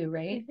themselves too,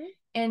 right? Mm-hmm.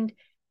 And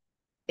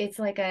it's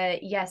like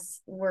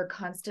yes, we're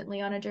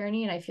constantly on a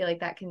journey, and I feel like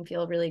that can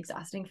feel really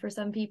exhausting for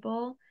some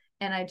people.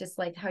 And I just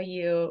like how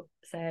you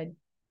said,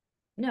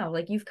 no,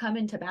 like you've come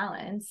into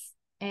balance,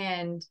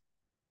 and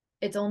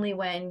it's only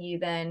when you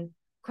then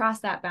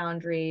cross that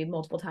boundary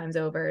multiple times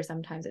over.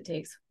 Sometimes it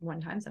takes one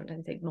time,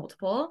 sometimes it takes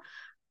multiple,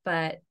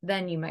 but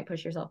then you might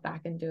push yourself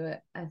back into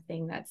a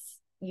thing that's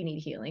you need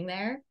healing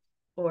there,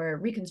 or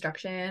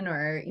reconstruction,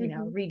 or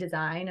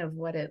redesign of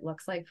what it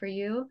looks like for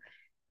you.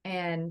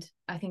 And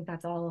I think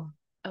that's all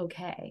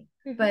okay.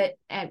 But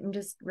I'm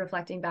just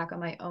reflecting back on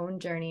my own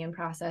journey and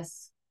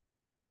process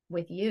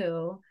with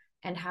you,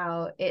 and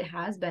how it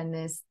has been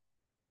this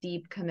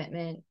deep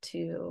commitment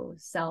to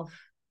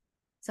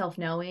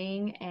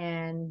self-knowing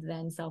and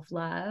then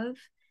self-love.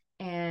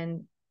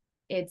 And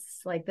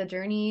it's like the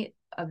journey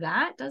of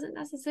that doesn't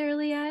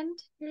necessarily end.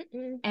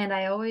 And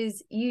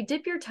you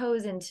dip your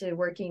toes into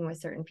working with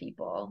certain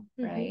people,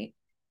 right?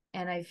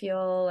 And I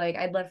feel like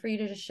I'd love for you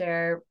to just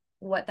share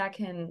what that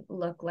can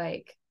look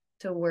like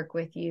to work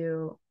with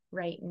you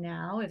right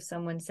now, if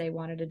someone say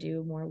wanted to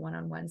do more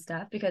one-on-one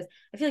stuff, because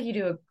I feel like you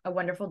do a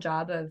wonderful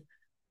job of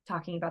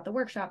talking about the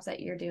workshops that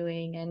you're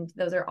doing, and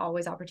those are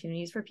always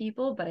opportunities for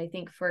people. But I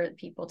think for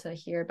people to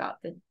hear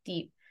about the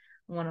deep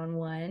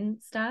one-on-one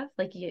stuff,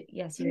 like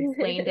yes, you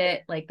explained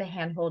it, like the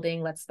hand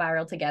holding, let's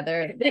spiral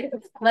together,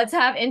 let's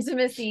have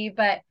intimacy.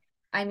 But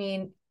I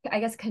mean, I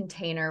guess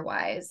container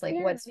wise, like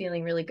what's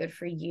feeling really good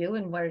for you,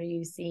 and what are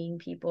you seeing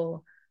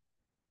people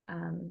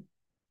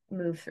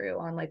move through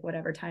on like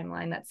whatever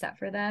timeline that's set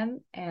for them.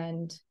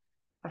 And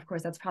of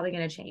course that's probably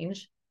going to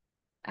change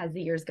as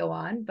the years go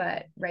on,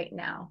 but right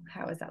now,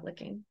 how is that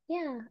looking?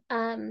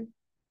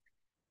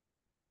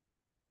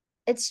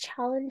 It's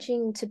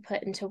challenging to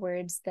put into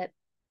words that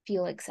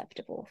feel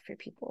acceptable for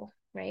people,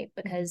 right?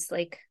 Because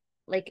like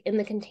in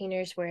the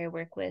containers where I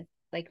work with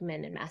like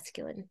men and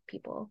masculine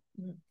people,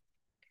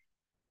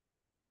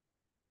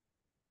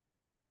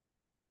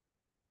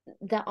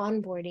 the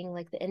onboarding,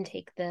 like the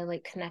intake, the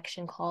like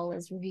connection call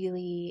is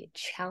really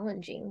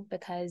challenging,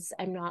 because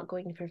I'm not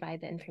going to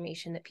provide the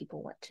information that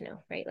people want to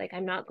know, right? Like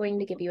I'm not going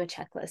to give you a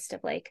checklist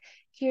of like,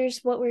 here's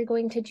what we're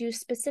going to do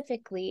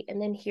specifically,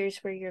 and then here's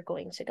where you're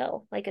going to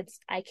go. Like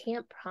I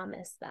can't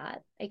promise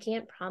that. I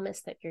can't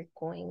promise that you're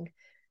going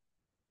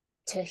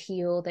to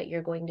heal, that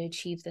you're going to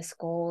achieve this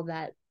goal,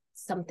 that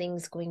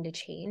something's going to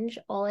change.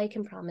 All I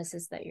can promise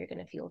is that you're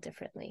going to feel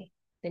differently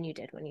than you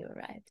did when you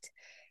arrived.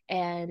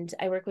 And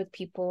I work with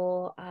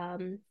people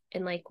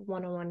in like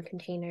one-on-one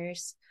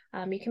containers.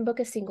 You can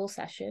book a single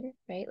session,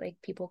 right? Like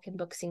people can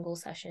book single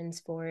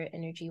sessions for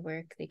energy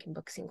work. They can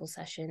book single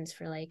sessions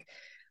for like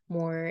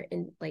more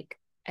in like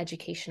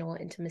educational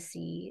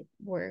intimacy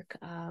work.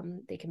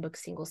 They can book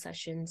single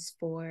sessions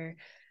for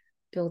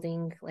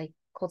building like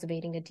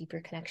cultivating a deeper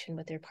connection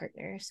with their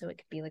partner. So it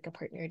could be like a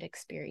partnered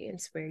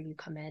experience where you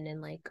come in and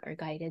like are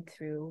guided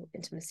through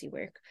intimacy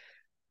work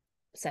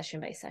session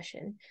by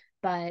session.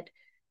 But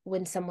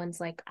when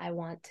someone's like, I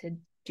want to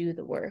do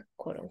the work,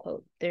 quote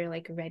unquote, they're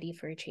like ready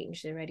for a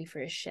change, they're ready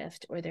for a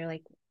shift, or they're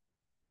like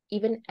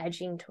even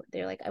edging to,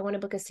 they're like, I want to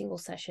book a single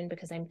session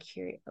because I'm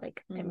curious,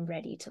 like I'm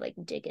ready to like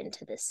dig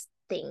into this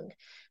thing.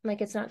 I'm like,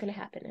 it's not going to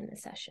happen in a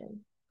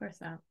session. Of course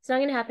not. It's not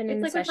going to happen in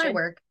a like session. With my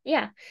work.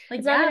 Yeah.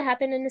 Like, it's not going to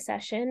happen in a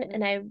session.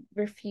 And I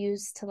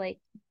refuse to like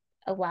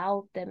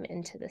allow them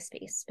into the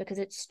space because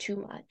it's too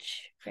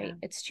much, right? Yeah.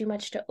 It's too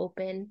much to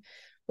open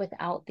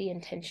without the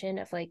intention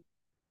of like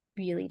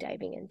really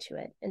diving into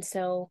it. And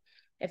so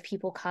if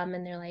people come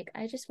and they're like,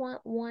 I just want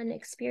one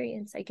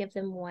experience, I give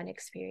them one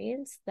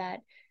experience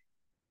that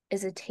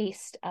is a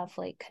taste of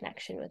like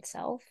connection with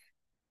self.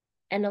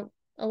 And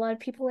a lot of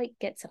people like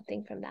get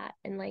something from that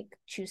and like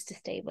choose to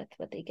stay with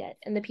what they get.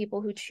 And the people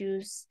who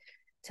choose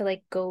to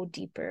like go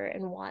deeper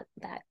and want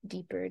that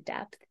deeper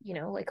depth, you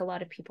know, like a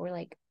lot of people are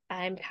like,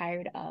 I'm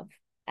tired of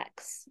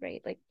X,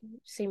 right? Like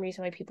same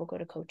reason why people go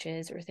to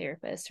coaches or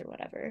therapists or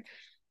whatever,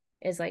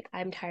 is like,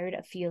 I'm tired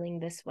of feeling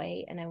this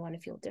way and I want to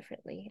feel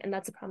differently. And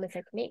that's a promise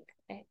I can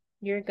make.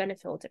 You're going to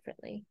feel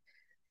differently.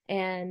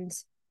 And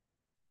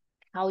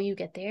how you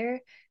get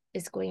there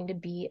is going to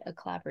be a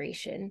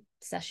collaboration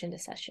session to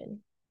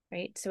session,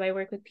 right? So I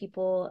work with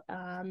people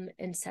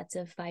in sets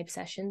of 5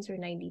 sessions or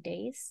 90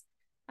 days.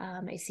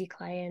 I see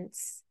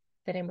clients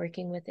that I'm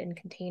working with in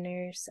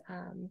containers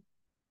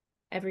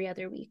every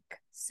other week.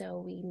 So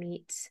we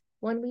meet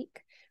 1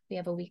 week, we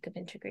have a week of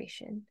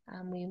integration.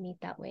 We meet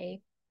that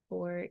way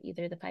for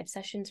either the 5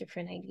 sessions or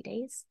for 90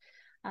 days.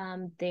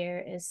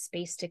 There is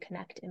space to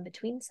connect in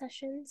between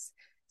sessions.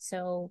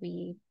 So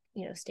we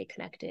stay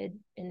connected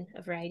in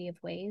a variety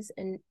of ways.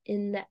 And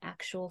in the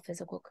actual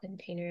physical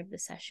container of the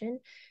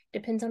session,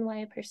 depends on why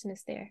a person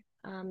is there.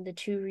 The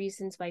 2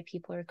 reasons why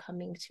people are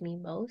coming to me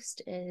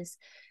most is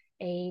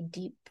a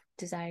deep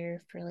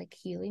desire for like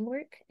healing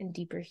work and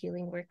deeper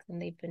healing work than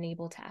they've been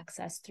able to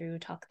access through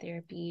talk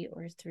therapy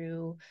or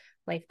through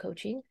life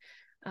coaching.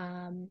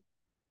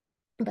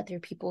 but they're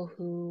people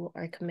who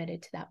are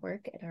committed to that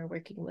work and are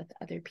working with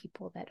other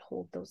people that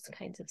hold those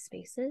kinds of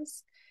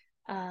spaces.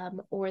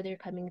 Or they're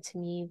coming to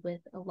me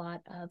with a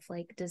lot of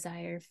like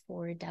desire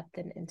for depth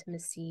and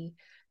intimacy.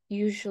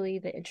 Usually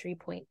the entry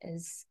point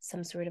is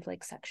some sort of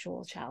like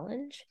sexual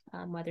challenge,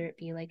 whether it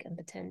be like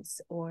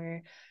impotence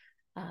or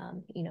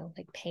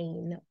like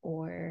pain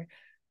or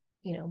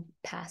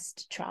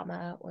past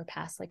trauma or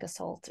past like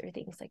assault or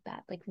things like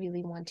that, like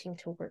really wanting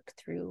to work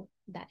through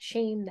that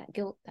shame, that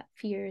guilt, that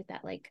fear,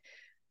 that like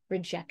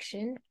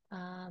rejection.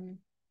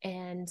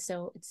 And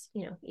so it's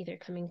either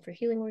coming for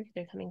healing work,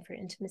 they're coming for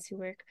intimacy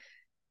work.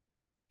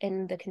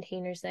 In the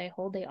containers that I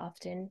hold, they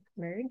often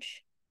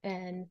merge,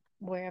 and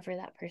wherever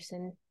that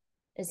person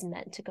is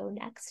meant to go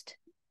next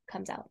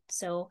comes out.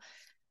 So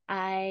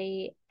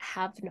I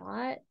have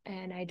not,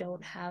 and I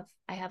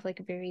have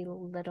like very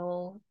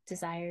little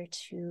desire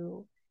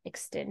to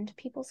extend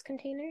people's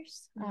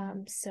containers.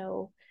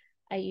 So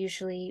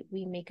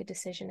we make a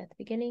decision at the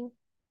beginning,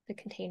 the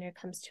container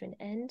comes to an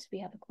end, we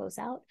have a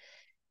closeout.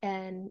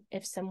 And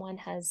if someone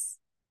has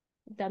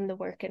done the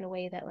work in a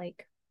way that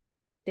like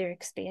they're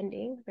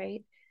expanding,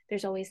 right?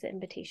 There's always the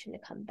invitation to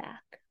come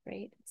back,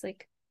 right? It's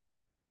like,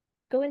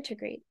 go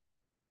integrate,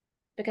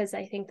 because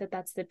I think that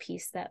that's the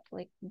piece that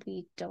like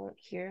we don't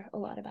hear a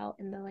lot about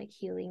in the like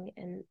healing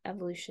and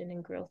evolution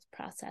and growth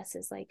process,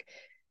 is like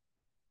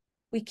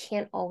we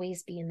can't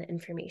always be in the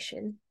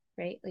information,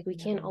 right? Like we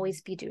can't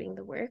always be doing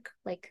the work.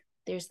 Like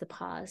there's the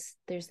pause,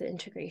 there's the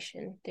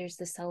integration, there's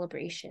the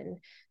celebration,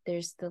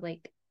 there's the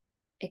like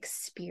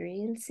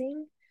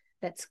experiencing.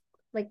 That's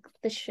like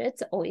the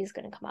shit's always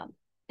going to come up.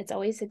 It's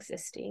always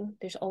existing.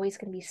 There's always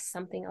going to be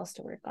something else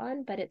to work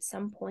on, but at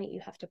some point you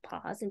have to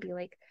pause and be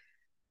like,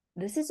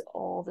 this is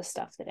all the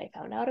stuff that I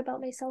found out about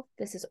myself.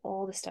 This is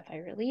all the stuff I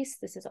released.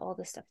 This is all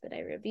the stuff that I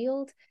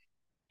revealed.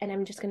 And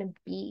I'm just going to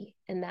be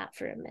in that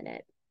for a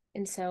minute.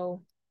 And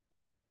so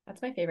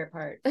that's my favorite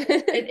part.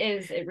 It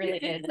is. It really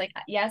is. Like,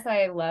 yes,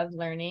 I love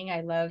learning.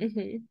 I love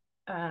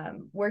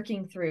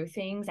working through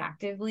things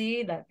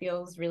actively. That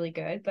feels really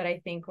good. But I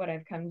think what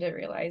I've come to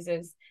realize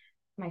is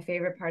my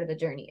favorite part of the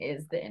journey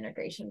is the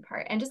integration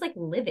part, and just like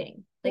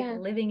living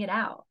it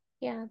out.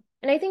 Yeah.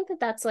 And I think that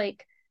that's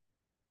like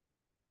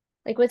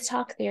with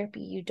talk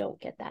therapy, you don't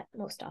get that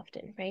most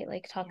often, right?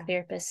 Like talk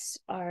therapists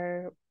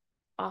are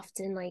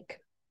often like,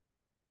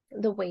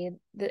 the way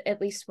that,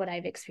 at least what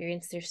I've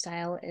experienced, their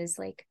style is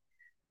like,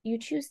 you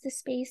choose the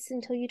space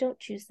until you don't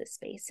choose the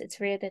space. It's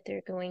rare that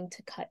they're going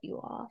to cut you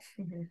off.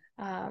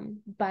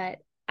 But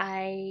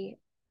I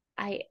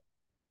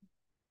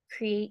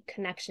create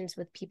connections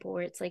with people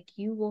where it's like,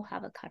 you will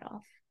have a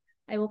cutoff.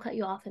 I will cut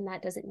you off, and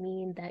that doesn't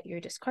mean that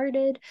you're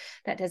discarded.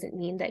 That doesn't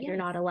mean that you're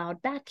not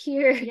allowed back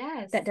here.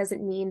 That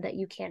doesn't mean that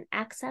you can't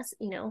access,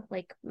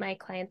 like my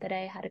client that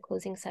I had a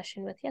closing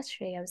session with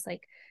yesterday, I was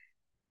like,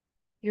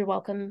 you're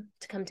welcome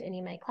to come to any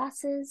of my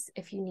classes.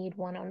 If you need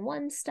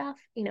one-on-one stuff,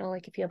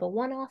 like if you have a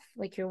one-off,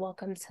 like you're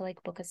welcome to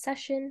like book a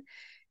session.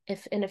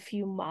 If in a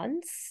few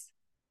months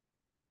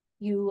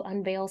you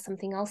unveil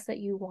something else that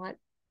you want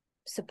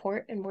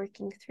support and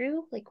working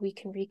through, like we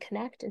can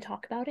reconnect and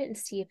talk about it and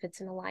see if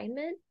it's in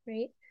alignment,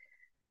 right?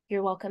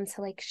 You're welcome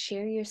to like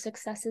share your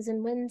successes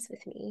and wins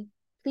with me.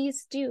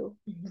 Please do.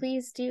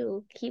 Please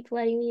do keep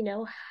letting me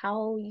know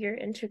how you're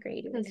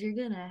integrating, because you're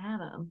gonna have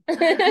them.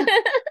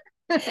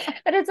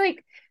 But it's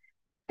like,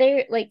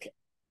 they're like,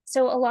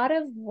 so a lot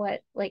of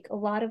what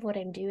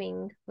I'm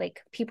doing,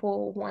 like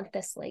people want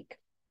this like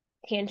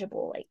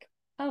tangible, like,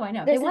 oh, I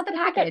know. They want the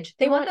package.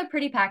 They want the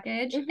pretty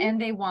package,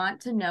 and they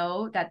want to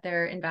know that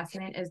their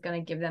investment is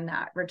going to give them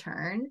that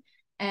return.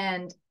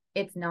 And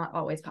it's not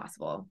always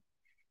possible.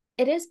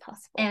 It is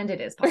possible. And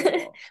it is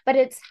possible. But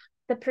it's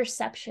the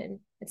perception.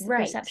 It's the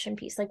perception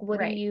piece. Like,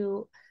 what are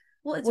you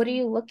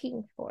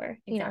looking for?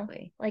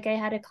 Exactly. Like I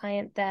had a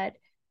client that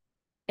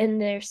in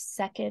their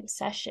second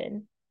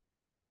session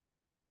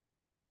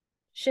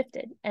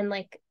shifted, and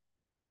like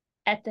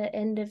at the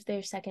end of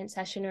their second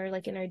session, or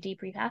like in our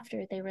debrief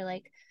after, they were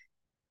like,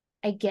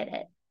 I get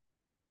it.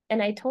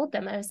 And I told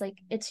them, I was like,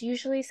 it's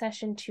usually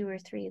session 2 or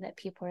 3 that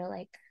people are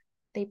like,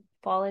 they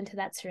fall into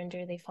that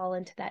surrender, they fall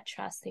into that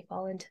trust, they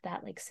fall into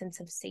that like sense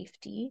of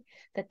safety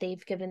that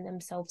they've given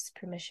themselves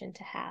permission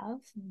to have,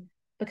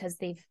 because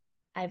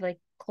I've like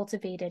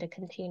cultivated a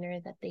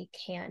container that they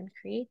can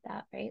create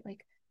that, right?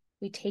 Like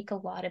we take a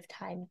lot of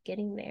time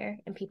getting there,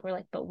 and people are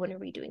like, but when are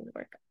we doing the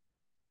work?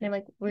 And I'm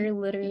like, we're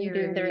literally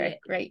doing the work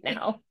right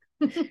now.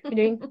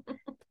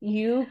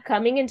 You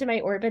coming into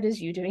my orbit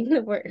is you doing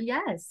the work.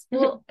 Yes.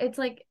 Well, it's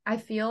like, I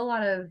feel a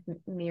lot of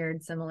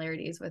mirrored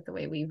similarities with the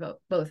way we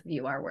both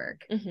view our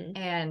work.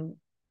 And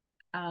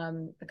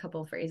a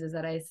couple of phrases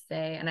that I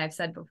say, and I've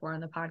said before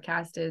on the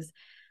podcast, is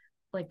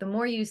like, the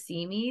more you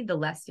see me, the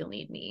less you'll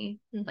need me,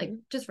 like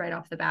just right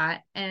off the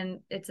bat.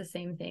 And it's the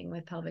same thing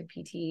with pelvic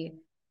PT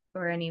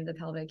or any of the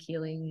pelvic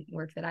healing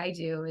work that I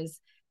do, is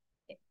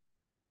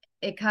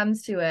it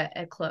comes to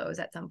a close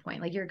at some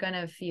point. Like, you're going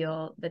to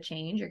feel the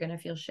change, you're going to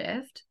feel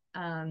shift,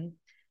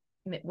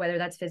 whether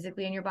that's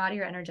physically in your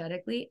body or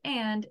energetically.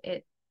 And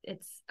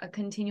it's a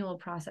continual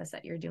process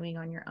that you're doing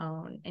on your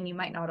own, and you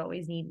might not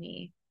always need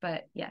me,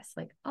 but yes,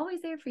 like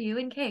always there for you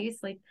in case.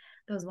 Like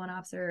those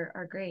one-offs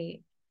are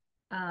great.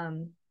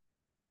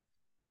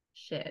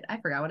 Shit, I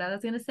forgot what I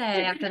was gonna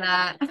say after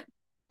that.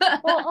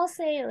 Well, I'll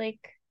say, like,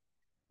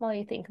 while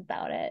you think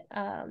about it,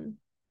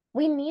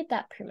 we need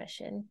that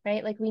permission,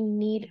 right? Like we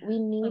need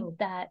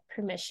that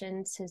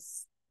permission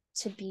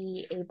to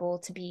be able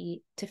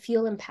to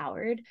feel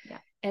empowered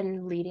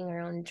and leading our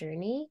own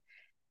journey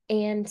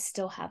and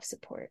still have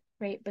support,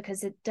 right?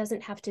 Because it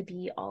doesn't have to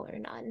be all or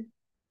none.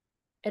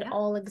 It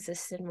all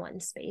exists in one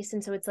space.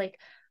 And so it's like,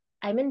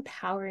 I'm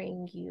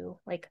empowering you.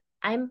 Like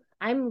I'm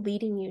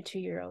leading you to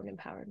your own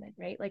empowerment,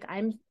 right? Like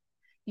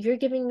you're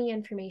giving me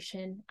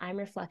information, I'm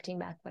reflecting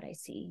back what I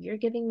see. You're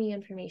giving me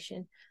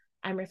information,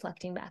 I'm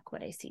reflecting back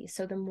what I see.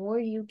 So the more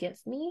you give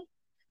me,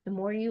 the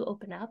more you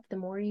open up, the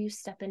more you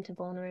step into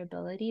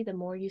vulnerability, the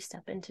more you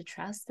step into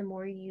trust, the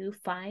more you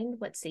find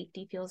what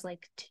safety feels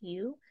like to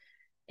you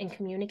and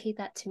communicate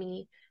that to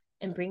me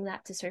and bring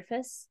that to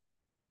surface,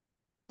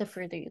 the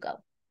further you go.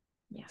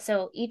 Yeah.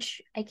 So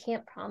I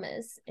can't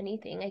promise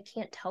anything. I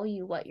can't tell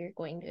you what you're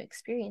going to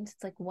experience.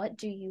 It's like, what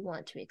do you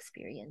want to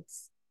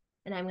experience?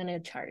 And I'm going to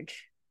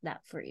charge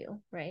that for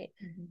you, right?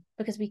 Mm-hmm.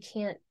 Because we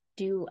can't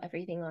do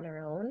everything on our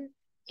own,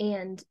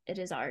 and it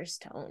is ours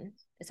to own.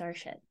 It's our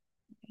shit.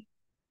 Okay.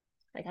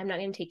 Like, I'm not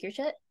going to take your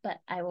shit, but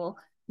I will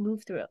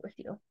move through it with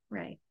you.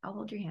 Right. I'll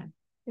hold your hand.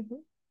 Mm-hmm.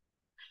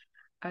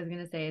 I was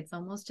going to say, it's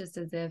almost just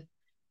as if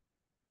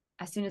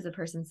as soon as a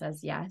person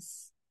says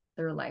yes,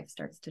 their life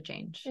starts to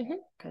change.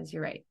 Because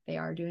you're right. They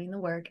are doing the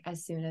work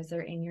as soon as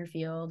they're in your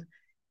field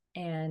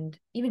and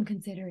even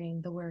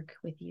considering the work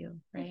with you,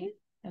 right?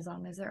 Mm-hmm. As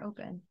long as they're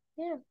open.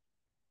 Yeah.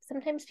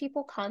 Sometimes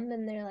people come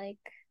and they're like,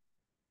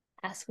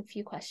 ask a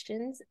few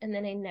questions, and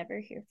then I never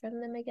hear from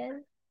them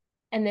again.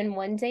 And then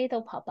one day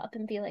they'll pop up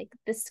and be like,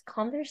 this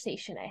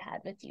conversation I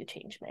had with you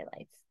changed my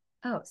life.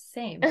 Oh,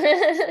 same.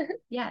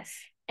 Yes.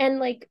 And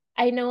like,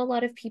 I know a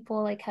lot of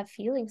people like have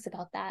feelings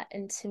about that.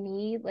 And to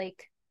me,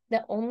 like,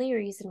 the only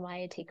reason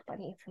why I take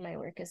money for my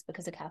work is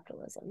because of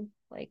capitalism.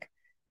 Like,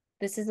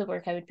 this is the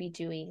work I would be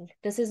doing.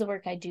 This is the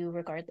work I do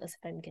regardless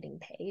if I'm getting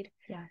paid.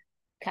 Yeah.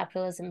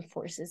 Capitalism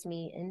forces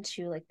me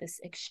into like this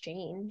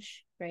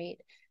exchange, right?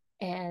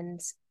 And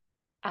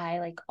I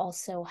like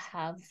also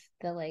have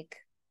the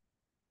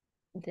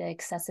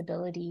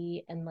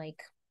accessibility and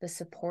like the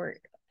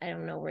support. I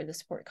don't know where the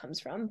support comes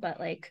from, but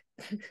like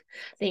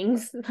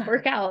things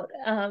work out.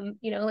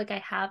 Like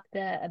I have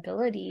the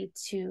ability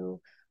to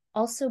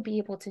also be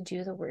able to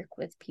do the work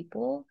with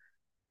people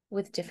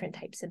with different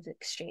types of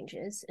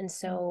exchanges. And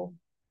so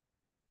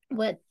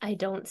what I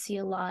don't see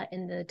a lot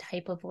in the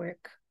type of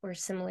work or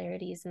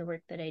similarities in the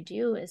work that I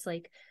do is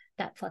like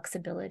that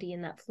flexibility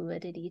and that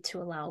fluidity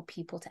to allow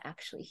people to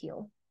actually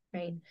heal,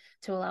 right?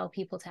 To allow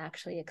people to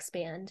actually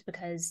expand,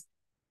 because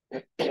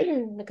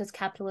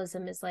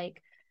capitalism is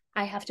like,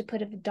 I have to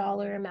put a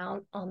dollar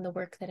amount on the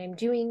work that I'm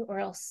doing or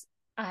else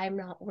I'm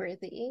not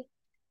worthy,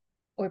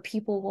 or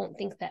people won't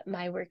think that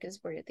my work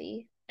is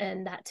worthy.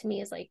 And that to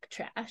me is like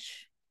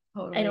trash.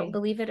 Totally. I don't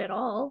believe it at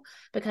all,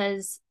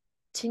 because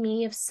to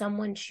me, if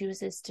someone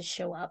chooses to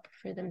show up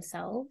for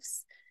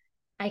themselves,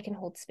 I can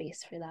hold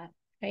space for that,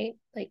 right?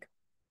 Like,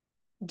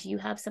 do you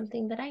have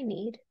something that I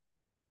need?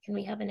 Can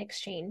we have an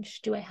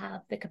exchange? Do I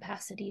have the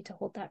capacity to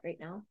hold that right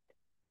now?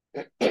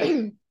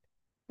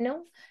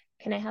 No?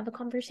 Can I have a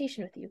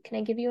conversation with you? Can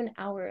I give you an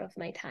hour of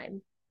my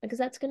time? Because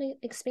that's going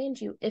to expand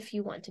you if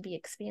you want to be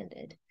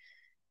expanded.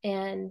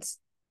 And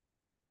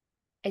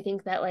I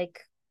think that like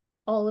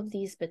all of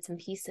these bits and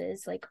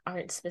pieces like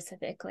aren't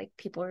specific. Like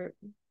people are,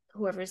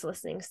 whoever's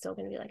listening is still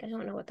going to be like, I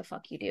don't know what the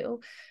fuck you do,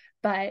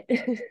 but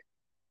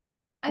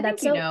I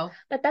think you know.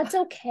 But that's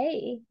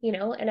okay,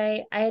 and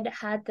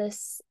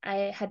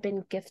I had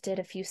been gifted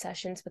a few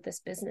sessions with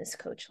this business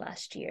coach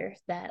last year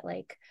that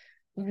like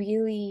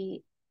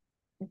really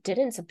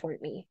didn't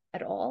support me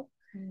at all,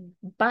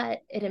 but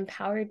it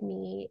empowered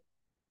me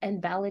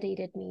and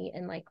validated me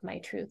in like my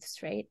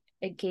truths, right?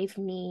 It gave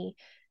me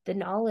the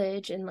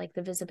knowledge and like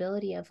the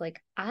visibility of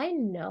like, I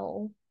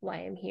know why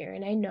I'm here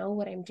and I know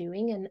what I'm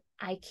doing, and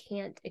I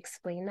can't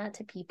explain that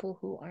to people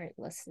who aren't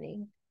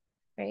listening,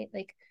 right?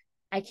 Like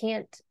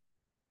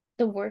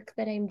the work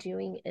that I'm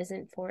doing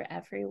isn't for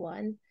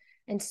everyone.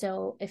 And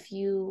so if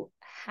you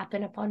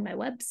happen upon my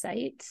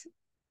website,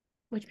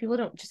 which people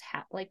don't just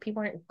have, like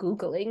people aren't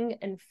Googling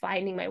and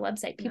finding my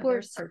website. People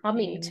are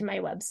coming to my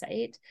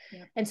website.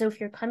 Yep. And so if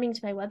you're coming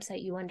to my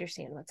website, you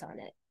understand what's on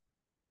it.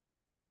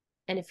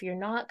 And if you're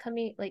not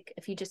coming, like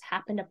if you just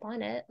happened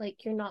upon it,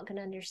 like you're not going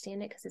to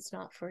understand it because it's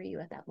not for you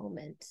at that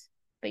moment,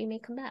 but you may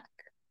come back.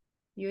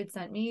 You had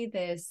sent me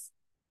this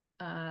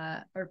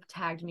or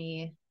tagged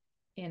me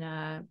in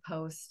a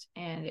post,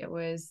 and it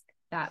was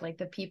that like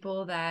the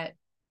people that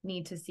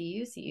need to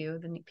see you,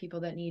 the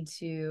people that need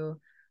to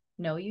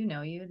know you,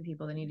 the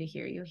people that need to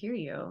hear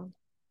you.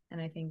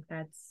 And I think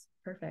that's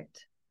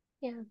perfect.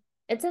 Yeah.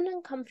 It's an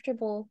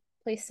uncomfortable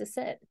place to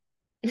sit.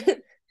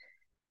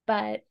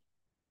 But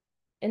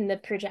in the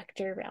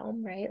projector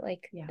realm, right?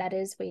 Like that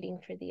is waiting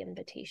for the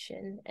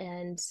invitation.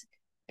 And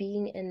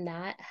being in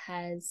that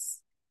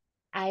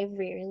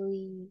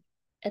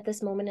at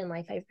this moment in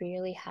life, I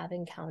rarely have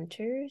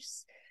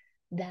encounters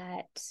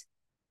that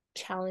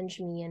challenge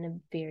me in a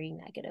very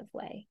negative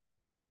way.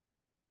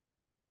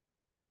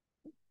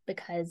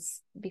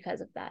 Because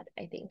of that,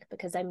 I think,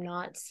 because I'm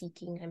not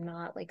seeking, I'm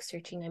not like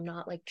searching, I'm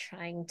not like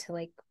trying to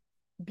like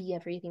be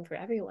everything for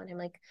everyone. I'm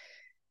like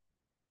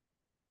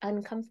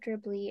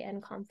uncomfortably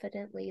and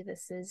confidently,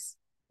 this is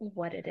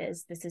what it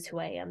is, this is who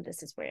I am,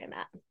 this is where I'm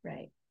at.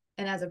 Right.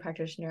 And as a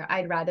practitioner,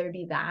 I'd rather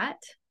be that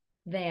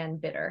than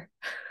bitter.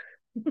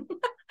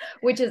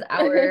 Which is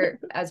our,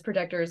 as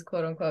projectors,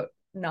 quote unquote,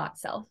 not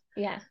self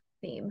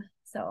theme.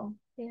 So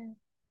yeah.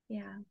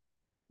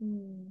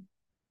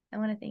 I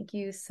want to thank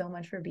you so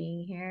much for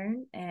being here.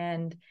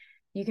 And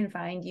you can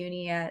find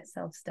Uni at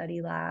Self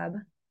Study Lab.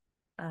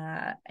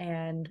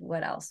 And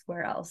what else?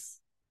 Where else?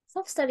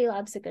 Self Study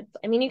Lab's a good,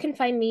 I mean, you can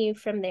find me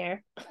from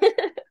there.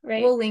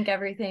 Right. We'll link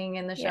everything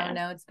in the show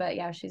notes, but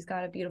yeah, she's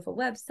got a beautiful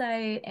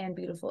website and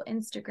beautiful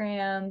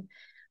Instagram.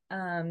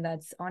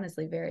 That's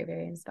honestly very,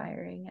 very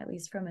inspiring, at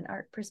least from an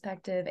art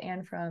perspective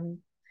and from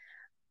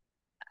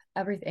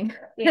everything.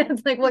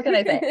 It's like, what can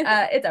I say?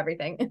 It's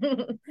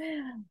everything.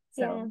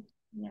 So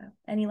yeah.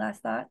 Any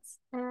last thoughts?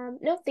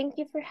 No, thank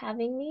you for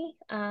having me.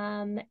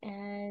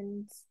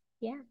 And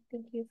yeah,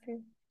 thank you for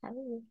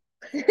having me.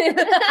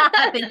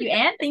 Thank you,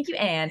 Anne. Thank you,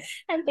 Anne.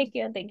 And thank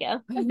you.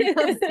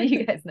 I'll see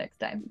you guys next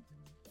time.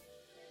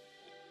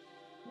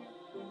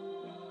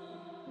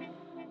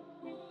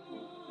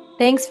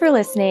 Thanks for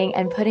listening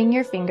and putting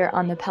your finger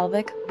on the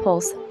Pelvic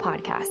Pulse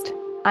podcast.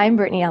 I'm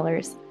Brittany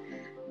Ellers.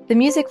 The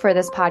music for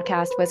this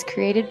podcast was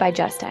created by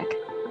Justech.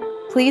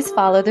 Please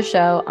follow the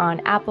show on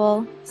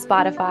Apple,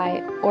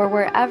 Spotify, or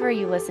wherever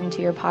you listen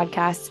to your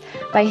podcasts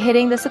by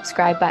hitting the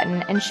subscribe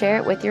button and share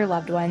it with your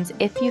loved ones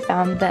if you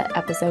found the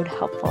episode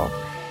helpful.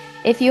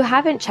 If you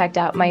haven't checked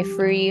out my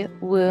free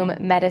womb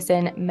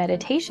medicine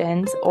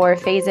meditations or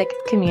phasic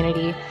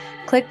community,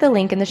 click the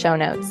link in the show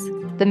notes.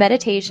 The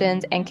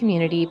meditations and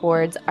community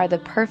boards are the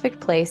perfect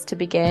place to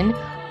begin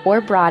or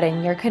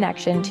broaden your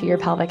connection to your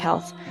pelvic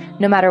health,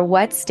 no matter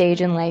what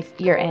stage in life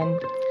you're in.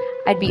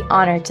 I'd be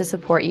honored to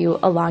support you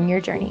along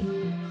your journey.